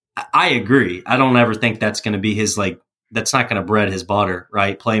 I agree. I don't ever think that's going to be his, like, that's not going to bread his butter,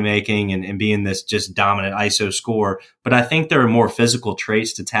 right? Playmaking and being this just dominant ISO scorer. But I think there are more physical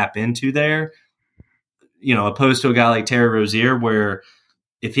traits to tap into there, you know, opposed to a guy like Terry Rozier, where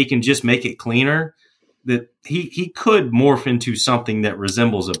if he can just make it cleaner, that he could morph into something that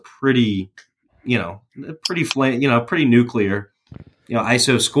resembles a pretty nuclear,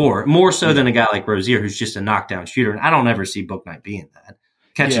 ISO scorer, more so than a guy like Rozier, who's just a knockdown shooter. And I don't ever see Bouknight being that.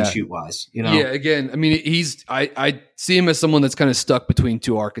 Catch and shoot wise, Yeah, again, I mean, I see him as someone that's kind of stuck between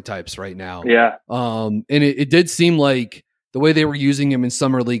two archetypes right now. Yeah. And it did seem like the way they were using him in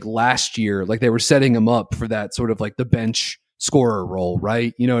Summer League last year, like they were setting him up for that sort of like the bench scorer role,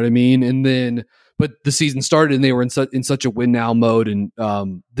 right? You know what I mean? And then, but the season started and they were in such a win now mode, and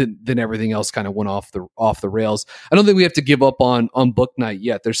then everything else kind of went off the rails. I don't think we have to give up on Bouknight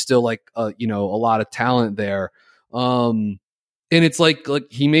yet. There's still like a lot of talent there. And it's like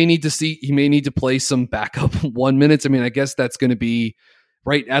he may need to play some backup 1 minutes. I mean, I guess that's going to be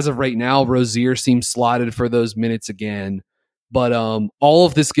right as of right now. Rozier seems slotted for those minutes again, but all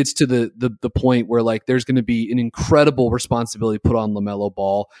of this gets to the point where like there's going to be an incredible responsibility put on LaMelo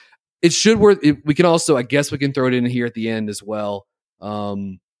Ball. It should work. We can also, I guess, we can throw it in here at the end as well.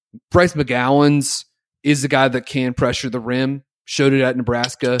 Bryce McGowan's is the guy that can pressure the rim. Showed it at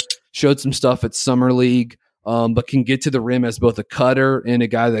Nebraska. Showed some stuff at Summer League. But can get to the rim as both a cutter and a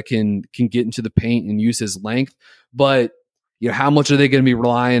guy that can get into the paint and use his length. But how much are they going to be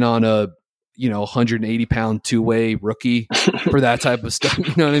relying on a 180-pound two-way rookie for that type of stuff?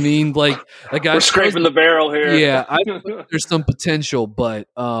 You know what I mean? Like a guy, we're scraping the barrel here. Yeah, I think there's some potential, but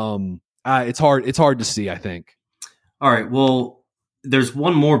it's hard to see, I think. All right. Well, there's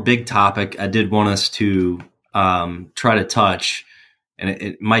one more big topic I did want us to try to touch. And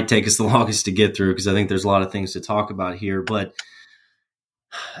it might take us the longest to get through because I think there's a lot of things to talk about here. But,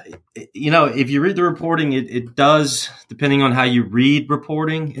 if you read the reporting, it does, depending on how you read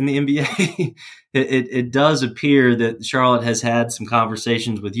reporting in the NBA, it does appear that Charlotte has had some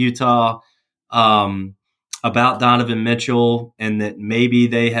conversations with Utah about Donovan Mitchell, and that maybe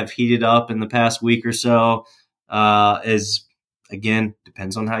they have heated up in the past week or so. As, again,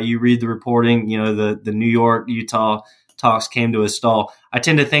 depends on how you read the reporting. The New York, Utah talks came to a stall. I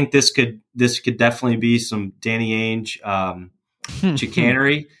tend to think this could definitely be some Danny Ainge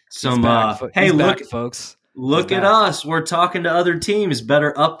chicanery. Some hey, look, folks, look at us. We're talking to other teams.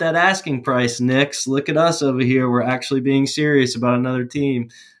 Better up that asking price, Knicks. Look at us over here. We're actually being serious about another team.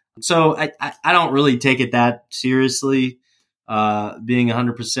 So I don't really take it that seriously, being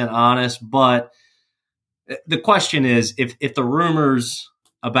 100% honest. But the question is, if the rumors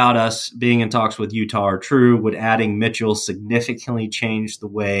about us being in talks with Utah are true, would adding Mitchell significantly change the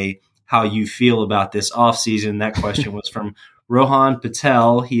way how you feel about this offseason? That question was from Rohan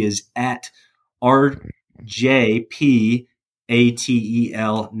Patel. He is at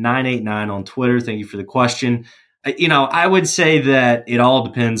RJPATEL989 on Twitter. Thank you for the question. I would say that it all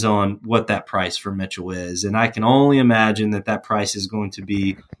depends on what that price for Mitchell is. And I can only imagine that price is going to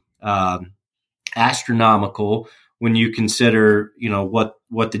be astronomical when you consider,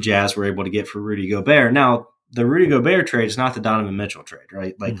 what the Jazz were able to get for Rudy Gobert. Now, the Rudy Gobert trade is not the Donovan Mitchell trade,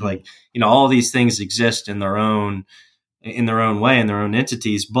 right? All these things exist in their own way, in their own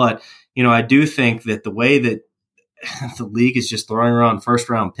entities. But, I do think that the way that the league is just throwing around first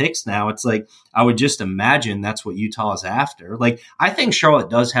round picks now. It's like, I would just imagine that's what Utah is after. Like, I think Charlotte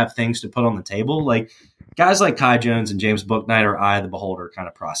does have things to put on the table. Like, guys like Kai Jones and James Bouknight are eye of the beholder kind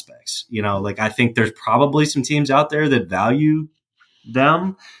of prospects. Like, I think there's probably some teams out there that value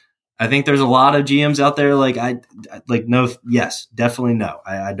them. I think there's a lot of GMs out there no, yes, definitely no.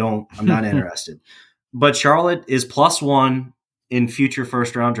 I'm not interested. But Charlotte is +1 in future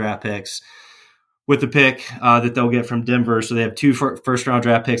first-round draft picks with the pick that they'll get from Denver. So they have 2 first-round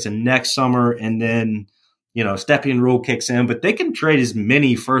draft picks in next summer, and then, Stepien rule kicks in. But they can trade as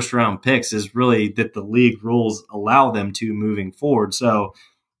many first-round picks as really that the league rules allow them to moving forward. So,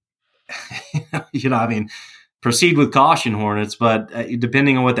 proceed with caution, Hornets, but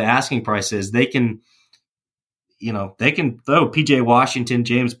depending on what the asking price is, they can throw PJ Washington,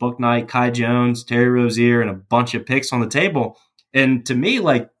 James Bouknight, Kai Jones, Terry Rozier, and a bunch of picks on the table. And to me,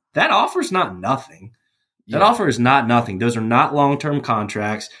 that offer's not nothing. That offer is not nothing. Those are not long-term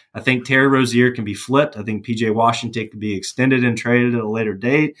contracts. I think Terry Rozier can be flipped. I think PJ Washington can be extended and traded at a later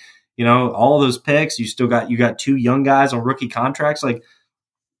date. All those picks, you got 2 young guys on rookie contracts.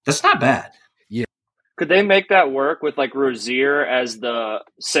 That's not bad. Could they make that work with Rozier as the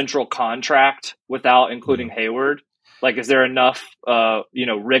central contract without including Hayward? Is there enough,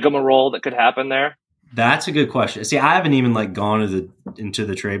 rigmarole that could happen there? That's a good question. See, I haven't even gone into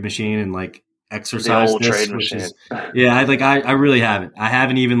the trade machine and exercised the this. Trade machine. I really haven't. I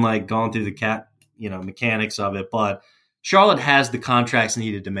haven't even gone through the mechanics of it. But Charlotte has the contracts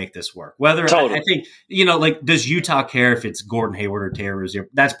needed to make this work. Whether totally. I think, does Utah care if it's Gordon Hayward or Terry Rozier?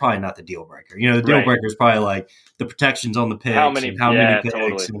 That's probably not the deal breaker. The deal breaker is probably the protections on the picks, how many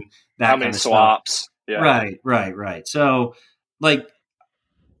picks, and that how many swaps. Stuff. Yeah. Right. So,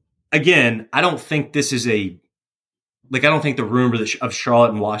 again, I don't think this is I don't think the rumor of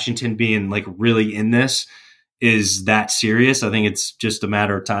Charlotte and Washington being really in this is that serious. I think it's just a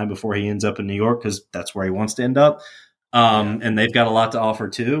matter of time before he ends up in New York, because that's where he wants to end up. And they've got a lot to offer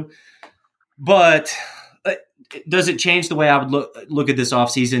too. But does it change the way I would look at this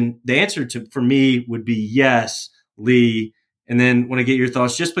offseason? The answer for me would be yes, Lee. And then when I get your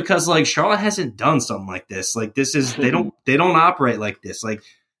thoughts, just because Charlotte hasn't done something like this. This is they don't operate like this.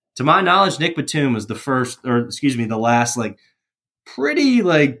 To my knowledge, Nick Batum was the last pretty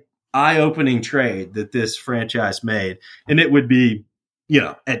eye-opening trade that this franchise made, and it would be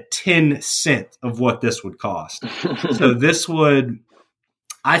at 10 cents of what this would cost. So this would,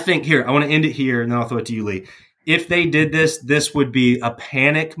 I think, here, I want to end it here, and then I'll throw it to you, Lee. If they did this would be a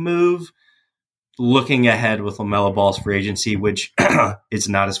panic move looking ahead with LaMelo Ball's free agency, which is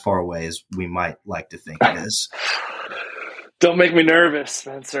not as far away as we might like to think it is. Don't make me nervous,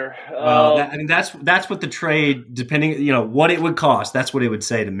 Spencer. Well, that's what the trade, depending, what it would cost, that's what it would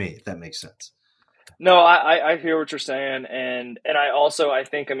say to me, if that makes sense. No, I hear what you're saying, and I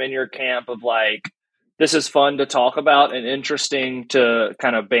think I'm in your camp of this is fun to talk about and interesting to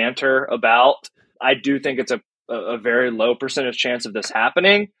kind of banter about. I do think it's a very low percentage chance of this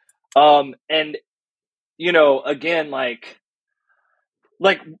happening, and again,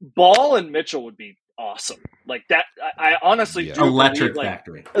 Ball and Mitchell would be awesome. That, I honestly do electric believe,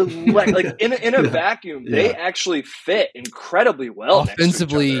 factory. In a vacuum, they actually fit incredibly well.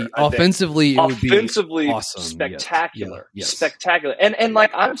 Offensively, next to each offensively, other. It would be awesome, spectacular, yes. Spectacular. And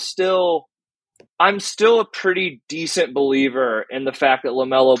I'm still a pretty decent believer in the fact that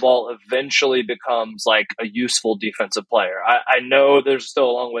LaMelo Ball eventually becomes a useful defensive player. I know there's still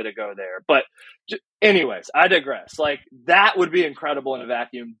a long way to go there, but anyways, I digress. That would be incredible in a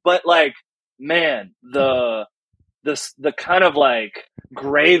vacuum, but man, the kind of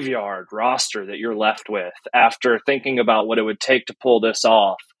graveyard roster that you're left with after thinking about what it would take to pull this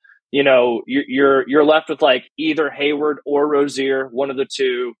off, you're left with either Hayward or Rozier, one of the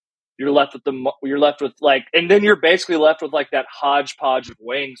two. You're left with and then you're basically left with that hodgepodge of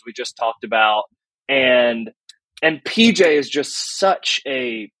wings we just talked about, and PJ is just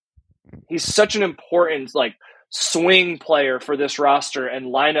he's such an important swing player for this roster and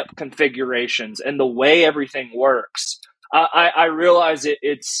lineup configurations and the way everything works. I realize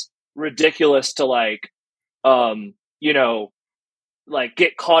it's ridiculous to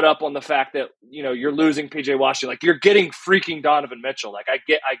get caught up on the fact that you're losing PJ Washington. You're getting freaking Donovan Mitchell. I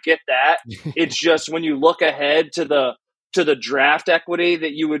get that. It's just when you look ahead to the draft equity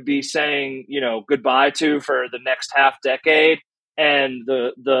that you would be saying goodbye to for the next half decade, and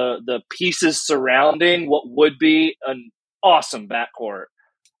the pieces surrounding what would be an awesome backcourt.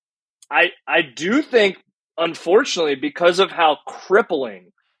 I do think, unfortunately, because of how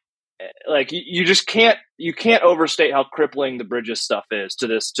crippling, you just can't overstate how crippling the Bridges stuff is to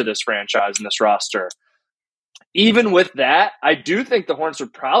this franchise and this roster. even with that, I do think the Hornets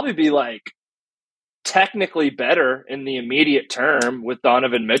would probably be like technically better in the immediate term with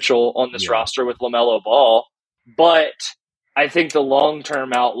Donovan Mitchell on this roster with LaMelo Ball. But I think the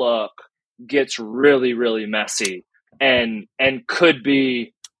long-term outlook gets really, really messy and could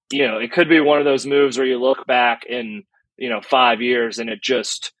be, it could be one of those moves where you look back in, 5 years and it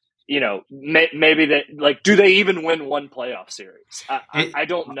just, maybe that, like, do they even win one playoff series? I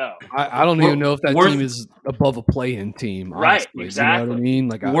don't know. I don't even know if that team is above a play-in team. Honestly. Right, exactly. You know what I mean?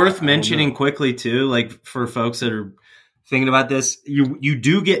 Like, worth mentioning quickly too, like for folks that are thinking about this, you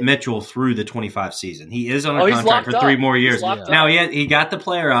do get Mitchell through the 25 season. He is on a contract for 3 more years. Now he got the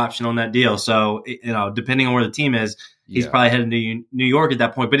player option on that deal, so depending on where the team is, he's probably heading to New York at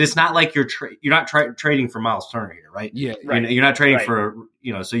that point. But it's not like you're not trading for Miles Turner here, right? Yeah, right. You're not trading for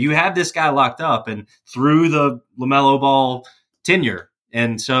so you have this guy locked up and through the LaMelo Ball tenure.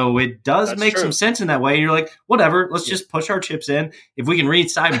 And so it does make some sense in that way. And you're like, whatever, let's just push our chips in. If we can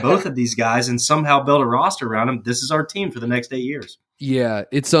re-sign both of these guys and somehow build a roster around them, this is our team for the next 8 years. Yeah,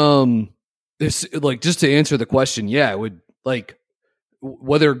 it's like, just to answer the question, it would, like,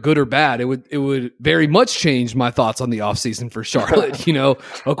 whether good or bad, it would very much change my thoughts on the offseason for Charlotte,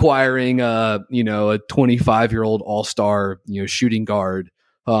 acquiring a 25-year-old all-star, shooting guard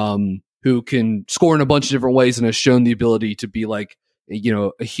who can score in a bunch of different ways and has shown the ability to be like,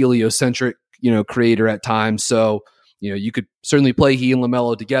 a heliocentric, creator at times. So, you could certainly play he and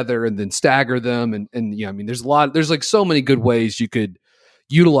LaMelo together and then stagger them. And there's like so many good ways you could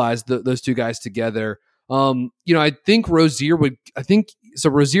utilize those two guys together. I think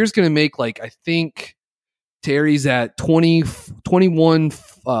Rozier's going to make Terry's at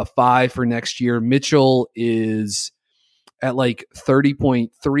 21.5 for next year. Mitchell is at like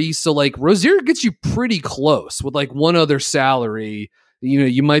 30.3. So like Rozier gets you pretty close with like one other salary.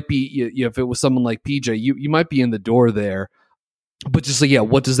 You might be, if it was someone like PJ, you might be in the door there. But just like,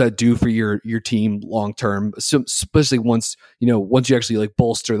 what does that do for your team long term? So, especially once you actually like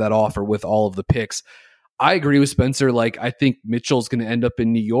bolster that offer with all of the picks. I agree with Spencer. Like, I think Mitchell's going to end up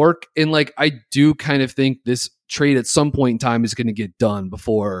in New York. And like, I do kind of think this trade at some point in time is going to get done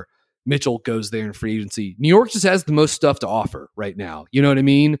before Mitchell goes there in free agency. New York just has the most stuff to offer right now. You know what I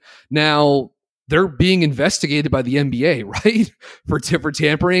mean? Now, they're being investigated by the NBA, right? for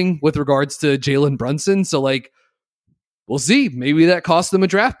tampering with regards to Jalen Brunson. So like, we'll see. Maybe that costs them a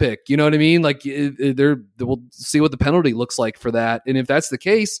draft pick. You know what I mean? Like we'll see what the penalty looks like for that. And if that's the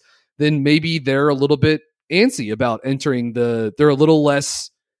case, then maybe they're a little bit antsy about entering they're a little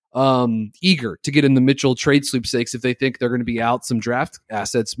less eager to get in the Mitchell trade sweepstakes if they think they're going to be out some draft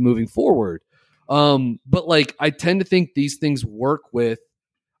assets moving forward. But like, I tend to think these things work with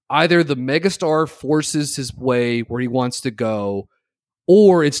either the megastar forces his way where he wants to go,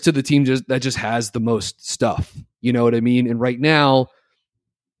 or it's to the team that just has the most stuff. You know what I mean? And right now,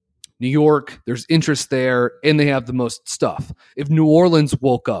 New York, there's interest there, and they have the most stuff. If New Orleans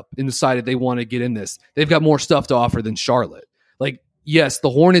woke up and decided they want to get in this, they've got more stuff to offer than Charlotte. Like, yes, the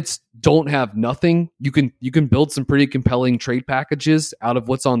Hornets don't have nothing. You can build some pretty compelling trade packages out of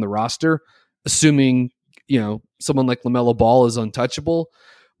what's on the roster, assuming someone like LaMelo Ball is untouchable.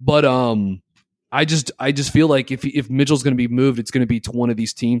 But I just feel like if Mitchell's going to be moved, it's going to be to one of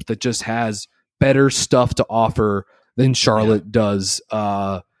these teams that just has better stuff to offer than Charlotte does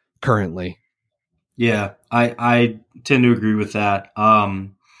currently. Yeah, I tend to agree with that.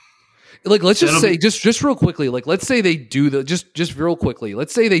 Like, let's just say, just real quickly, like, let's say they do just real quickly,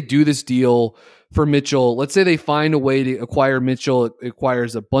 let's say they do this deal for Mitchell. Let's say they find a way to acquire Mitchell,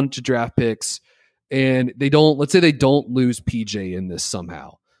 acquires a bunch of draft picks, and let's say they don't lose PJ in this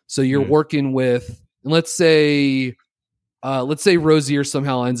somehow. So you're working with, and let's say Rozier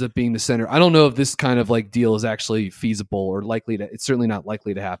somehow ends up being the center. I don't know if this kind of like deal is actually feasible or it's certainly not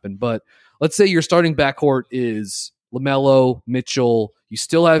likely to happen. But let's say your starting backcourt is LaMelo, Mitchell. You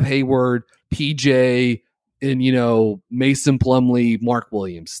still have Hayward, PJ, and Mason Plumlee, Mark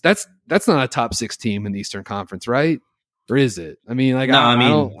Williams. That's not a top 6 team in the Eastern Conference, right? Or is it? I mean, like,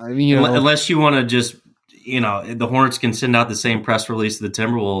 no, unless you want to just. The Hornets can send out the same press release the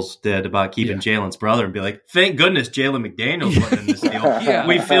Timberwolves did about keeping Jalen's brother and be like, thank goodness Jalen McDaniels wasn't in this deal.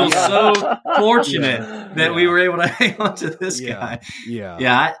 We feel so fortunate that we were able to hang on to this guy.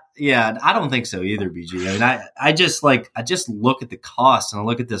 I don't think so either, BG. I mean, I just look at the cost and I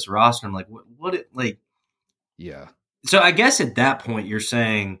look at this roster and I'm like, So I guess at that point you're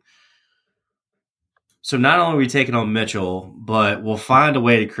saying, so not only are we taking on Mitchell, but we'll find a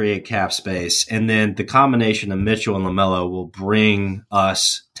way to create cap space, and then the combination of Mitchell and LaMelo will bring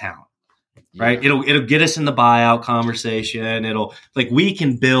us talent, right? It'll get us in the buyout conversation. We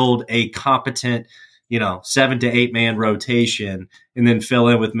can build a competent, 7 to 8 man rotation and then fill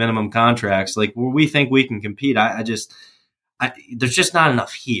in with minimum contracts, like where we think we can compete. There's just not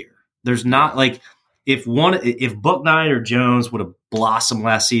enough here. There's not like if Bouknight or Jones would have blossomed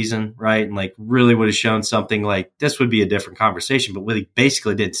last season, right, and like really would have shown something, like this would be a different conversation. But we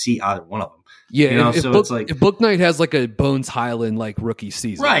basically didn't see either one of them. Yeah, if Bouknight has like a Bones Highland like rookie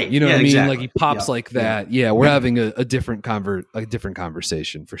season, right? You know what I mean? Exactly. Like he pops like that. Yeah, we're having a different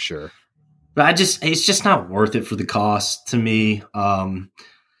conversation for sure. But it's just not worth it for the cost to me.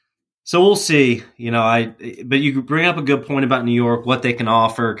 So we'll see. But you bring up a good point about New York, what they can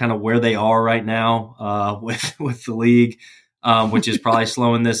offer, kind of where they are right now with the league, which is probably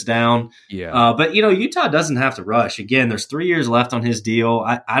slowing this down. Yeah. But Utah doesn't have to rush. Again, there's 3 years left on his deal.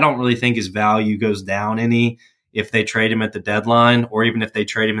 I don't really think his value goes down any if they trade him at the deadline, or even if they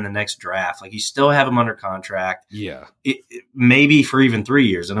trade him in the next draft. Like, you still have him under contract. Yeah. Maybe for even 3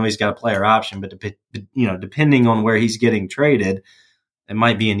 years. I know he's got a player option, but depending on where he's getting traded, it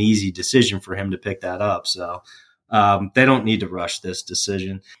might be an easy decision for him to pick that up. So they don't need to rush this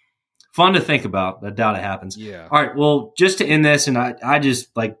decision. Fun to think about. I doubt it happens. Yeah. All right. Well, just to end this, and I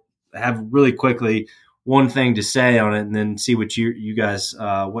just like have really quickly one thing to say on it, and then see what you guys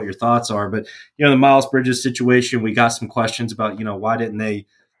what your thoughts are. But the Miles Bridges situation, we got some questions about why didn't they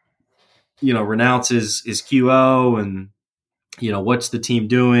renounce his QO, and what's the team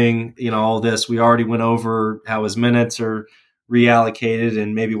doing? All this. We already went over how his minutes are reallocated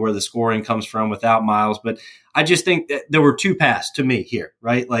and maybe where the scoring comes from without Miles. But I just think that there were two paths to me here,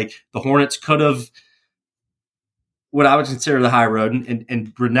 right? Like, the Hornets could have what I would consider the high road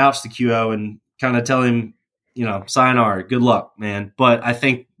and renounce the QO and kind of tell him, sayonara, good luck, man. But I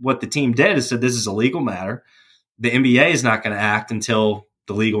think what the team did is said, this is a legal matter. The NBA is not going to act until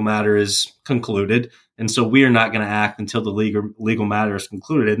the legal matter is concluded. And so we are not going to act until the legal matter is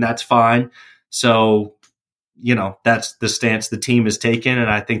concluded. And that's fine. So, that's the stance the team has taken, and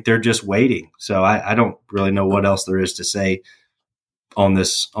I think they're just waiting. So I don't really know what else there is to say on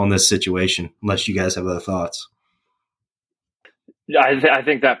this situation, unless you guys have other thoughts. Yeah, I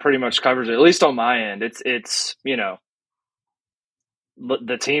think that pretty much covers it, at least on my end. It's the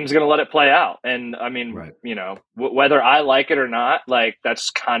team's going to let it play out. And I mean, right. Whether I like it or not, like,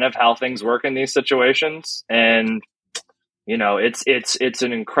 that's kind of how things work in these situations. And, it's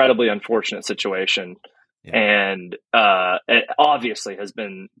an incredibly unfortunate situation. Yeah. And it obviously has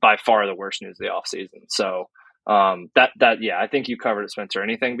been by far the worst news of the offseason. So I think you covered it, Spencer.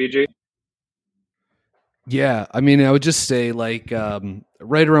 Anything, BG? Yeah, I mean, I would just say, like,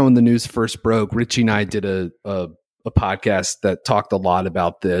 right around when the news first broke, Richie and I did a podcast that talked a lot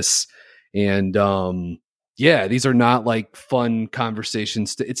about this. And these are not like fun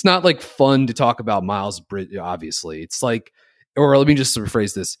conversations. It's not like fun to talk about Miles Bridges, obviously. It's like, or let me just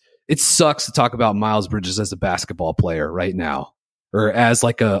rephrase this. It sucks to talk about Miles Bridges as a basketball player right now, or as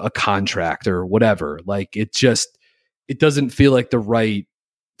like a contract or whatever. Like, it doesn't feel like the right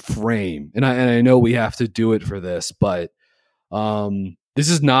frame. And I know we have to do it for this, but this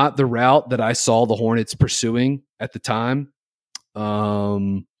is not the route that I saw the Hornets pursuing at the time.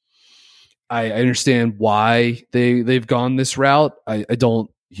 I understand why they've gone this route. I don't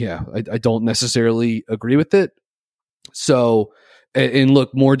necessarily agree with it. So, and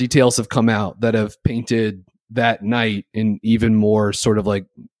look, more details have come out that have painted that night in even more sort of like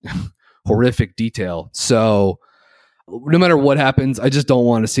horrific detail. So no matter what happens, I just don't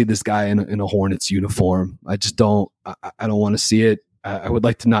want to see this guy in a Hornets uniform. I just don't. I don't want to see it. I would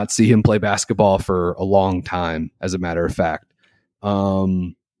like to not see him play basketball for a long time, as a matter of fact.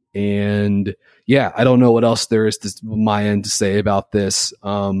 And yeah, I don't know what else there is to my end to say about this.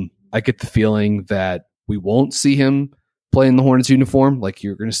 I get the feeling that we won't see him play in the Hornets uniform. Like,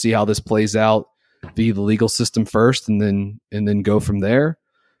 you're going to see how this plays out via the legal system first, and then go from there.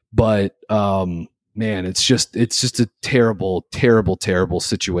 But man, it's just a terrible, terrible, terrible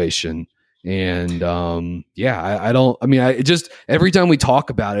situation. And I just every time we talk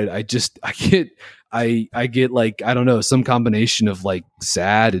about it, I get like, I don't know, some combination of like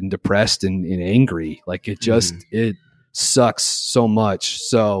sad and depressed and angry. Like, it just it sucks so much.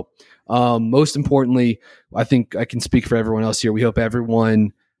 So most importantly, I think I can speak for everyone else here. We hope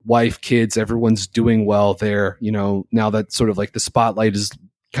everyone, wife, kids, everyone's doing well there. Now that sort of like the spotlight is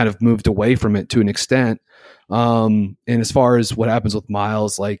kind of moved away from it to an extent. And as far as what happens with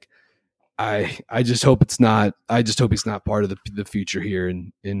Miles, like, I just hope he's not part of the future here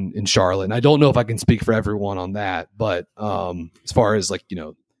in Charlotte. And I don't know if I can speak for everyone on that, but as far as like,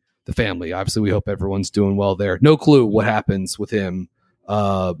 the family, obviously we hope everyone's doing well there. No clue what happens with him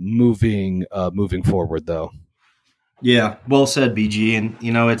moving forward though. Yeah, well said, BG. And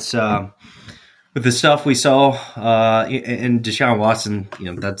it's with the stuff we saw in Deshaun Watson,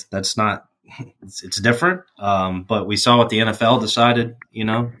 that's not it's different. But we saw what the NFL decided,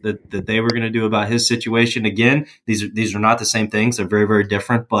 that they were going to do about his situation. Again, these are not the same things; they're very, very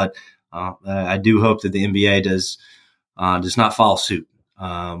different. But I do hope that the NBA does not follow suit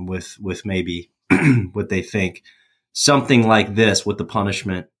with maybe what they think something like this, what the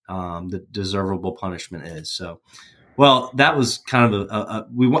punishment, the deservable punishment is. So. Well, that was kind of I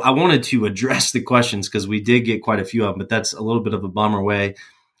wanted to address the questions because we did get quite a few of them, but that's a little bit of a bummer way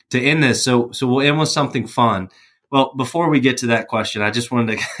to end this. So we'll end with something fun. Well, before we get to that question, I just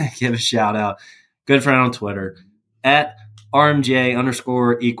wanted to give a shout out. Good friend on Twitter at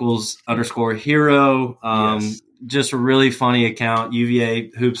RMJ_equals_hero. Yes. Just a really funny account. UVA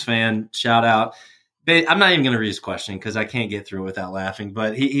hoops fan. Shout out. I'm not even going to read his question because I can't get through it without laughing.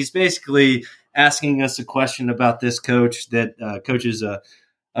 But he's basically asking us a question about this coach that coaches a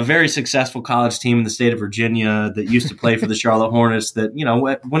very successful college team in the state of Virginia that used to play for the Charlotte Hornets. That,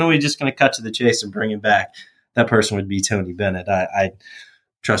 when are we just going to cut to the chase and bring him back? That person would be Tony Bennett. I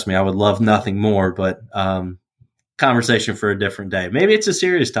trust me, I would love nothing more. But conversation for a different day. Maybe it's a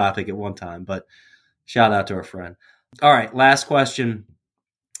serious topic at one time. But shout out to our friend. All right, last question.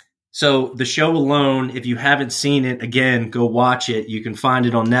 So the show Alone, if you haven't seen it, again, go watch it. You can find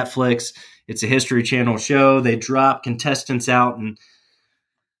it on Netflix. It's a History Channel show. They drop contestants out in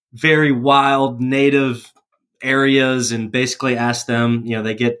very wild native areas and basically ask them,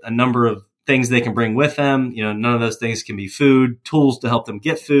 they get a number of things they can bring with them. None of those things can be food, tools to help them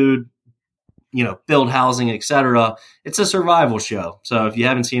get food, build housing, etc. It's a survival show. So if you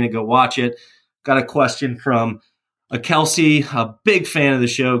haven't seen it, go watch it. Got a question from Kelsey, a big fan of the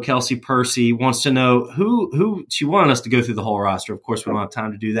show. Kelsey Percy wants to know who she wanted us to go through the whole roster. Of course, we don't have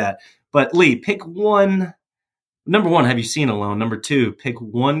time to do that. But Lee, pick one. Number one, have you seen Alone? Number two, pick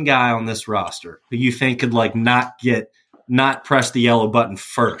one guy on this roster who you think could not press the yellow button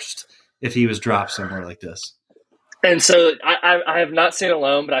first if he was dropped somewhere like this. And so I have not seen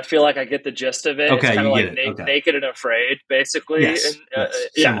Alone, but I feel like I get the gist of it. Okay, it's kind of like okay. Naked and Afraid, basically. Yes, and,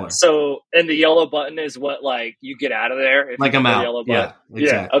 yeah. Yeah. So, and the yellow button is what you get out of there. If like you I'm out. Yellow button. Yeah,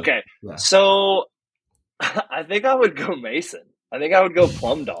 exactly. Yeah. Okay. Yeah. So, I think I would go Mason. I think I would go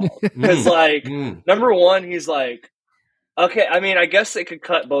Plum Dog because, number one, he's okay. I mean, I guess it could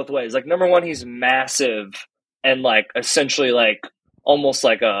cut both ways. Number one, he's massive and essentially almost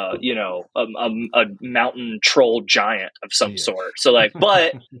like a mountain troll giant of some sort. So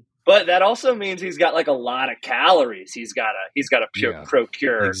but that also means he's got a lot of calories. He's got to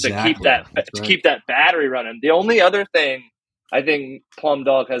procure exactly. to keep that battery running. The only other thing I think Plum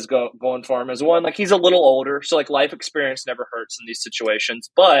Dog has going for him is one, he's a little older, so life experience never hurts in these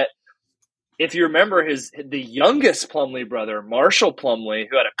situations. But if you remember the youngest Plumlee brother, Marshall Plumlee,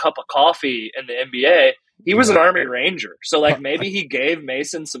 who had a cup of coffee in the NBA, he was an Army Ranger. So maybe he gave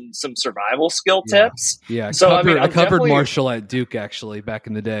Mason some survival skill tips. Yeah. So I covered Marshall at Duke actually back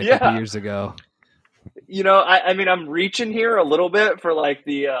in the day, a couple years ago. I'm reaching here a little bit for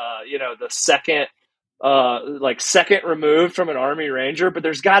the second second removed from an Army Ranger, but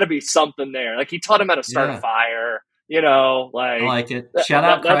there's got to be something there. He taught him how to start a fire. I like it. Shout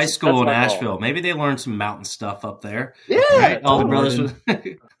out Christ School in Asheville. Maybe they learned some mountain stuff up there. Yeah, right? All the brothers.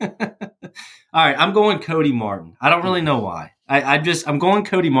 All right, I'm going Cody Martin. I don't really know why. I'm going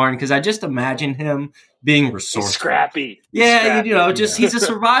Cody Martin because I just imagine him being resourceful, he's scrappy. Yeah, he's a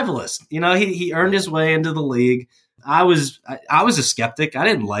survivalist. He earned his way into the league. I was a skeptic. I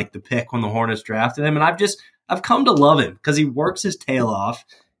didn't like the pick when the Hornets drafted him, and I've come to love him because he works his tail off.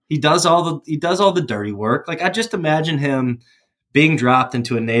 He does all the dirty work. I just imagine him being dropped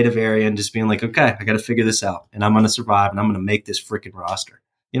into a native area and just being okay, I got to figure this out, and I'm going to survive, and I'm going to make this freaking roster.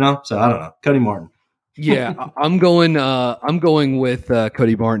 So I don't know, Cody Martin. Yeah, I'm going with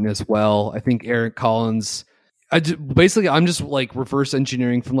Cody Martin as well. I think Eric Collins. I'm just reverse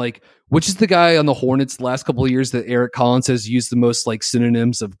engineering from which is the guy on the Hornets the last couple of years that Eric Collins has used the most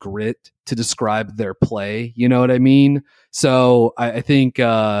synonyms of grit to describe their play. You know what I mean? So I think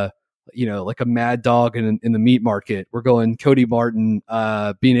a mad dog in the meat market. We're going Cody Martin,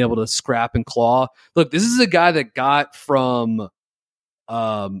 being able to scrap and claw. Look, this is a guy that got from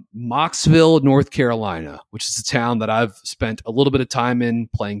Mocksville, North Carolina, which is a town that I've spent a little bit of time in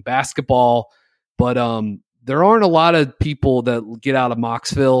playing basketball, but there aren't a lot of people that get out of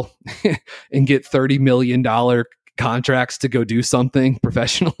Mocksville and get $30 million contracts to go do something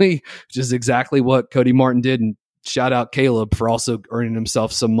professionally, which is exactly what Cody Martin did. And shout out Caleb for also earning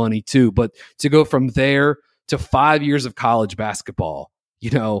himself some money too. But to go from there to 5 years of college basketball,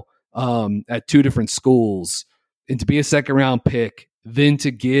 at two different schools, and to be a second round pick then to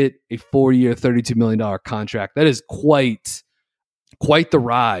get a 4-year, $32 million contract, that is quite the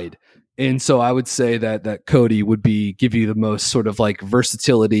ride. And so I would say that Cody would give you the most sort of like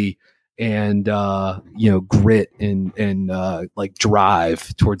versatility and grit and like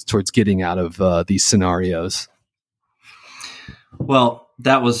drive towards getting out of these scenarios. Well,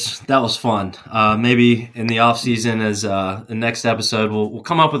 that was fun. Maybe in the off season, as the next episode, we'll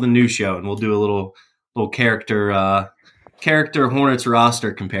come up with a new show and we'll do a little character Hornets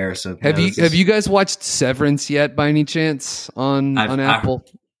roster comparison. Have you guys watched Severance yet, by any chance on Apple?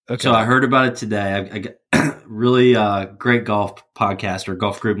 Okay. So I heard about it today. I got really great golf podcast or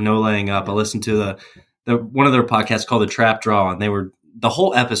golf group, No Laying Up. I listened to the one of their podcasts called The Trap Draw, and the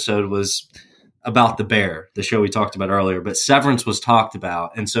whole episode was about The Bear, the show we talked about earlier. But Severance was talked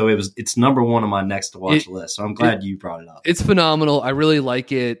about, and so it's number one on my next to watch list. So I'm glad you brought it up. It's phenomenal. I really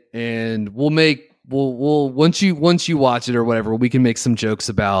like it, and we'll once you watch it or whatever, we can make some jokes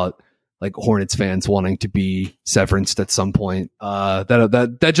about like Hornets fans wanting to be Severanced at some point.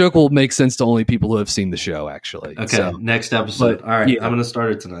 That joke will make sense to only people who have seen the show, actually. Okay, so, next episode. All right, yeah. I'm going to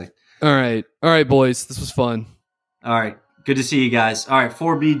start it tonight. All right, boys. This was fun. All right, good to see you guys. All right,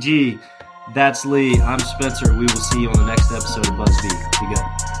 4BG, that's Lee. I'm Spencer. We will see you on the next episode of BuzzFeed. Be good.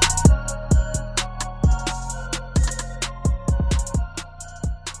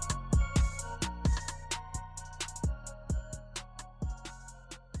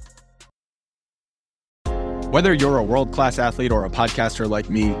 Whether you're a world-class athlete or a podcaster like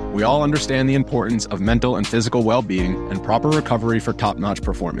me, we all understand the importance of mental and physical well-being and proper recovery for top-notch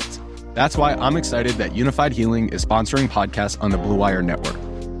performance. That's why I'm excited that Unified Healing is sponsoring podcasts on the Blue Wire Network.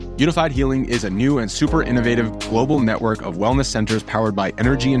 Unified Healing is a new and super innovative global network of wellness centers powered by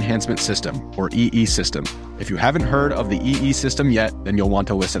Energy Enhancement System, or EE System. If you haven't heard of the EE System yet, then you'll want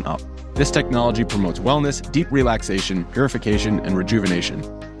to listen up. This technology promotes wellness, deep relaxation, purification, and rejuvenation.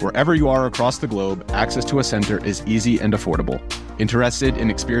 Wherever you are across the globe, access to a center is easy and affordable. Interested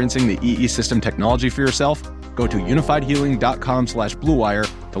in experiencing the EE System technology for yourself? Go to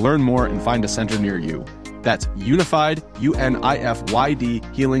unifiedhealing.com/bluewire to learn more and find a center near you. That's unified, UNIFYD,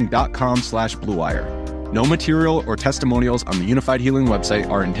 healing.com/bluewire. No material or testimonials on the Unified Healing website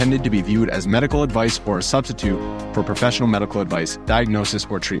are intended to be viewed as medical advice or a substitute for professional medical advice, diagnosis,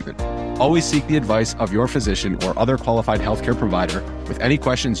 or treatment. Always seek the advice of your physician or other qualified healthcare provider with any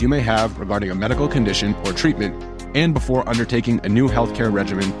questions you may have regarding a medical condition or treatment and before undertaking a new healthcare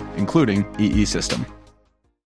regimen, including EE System.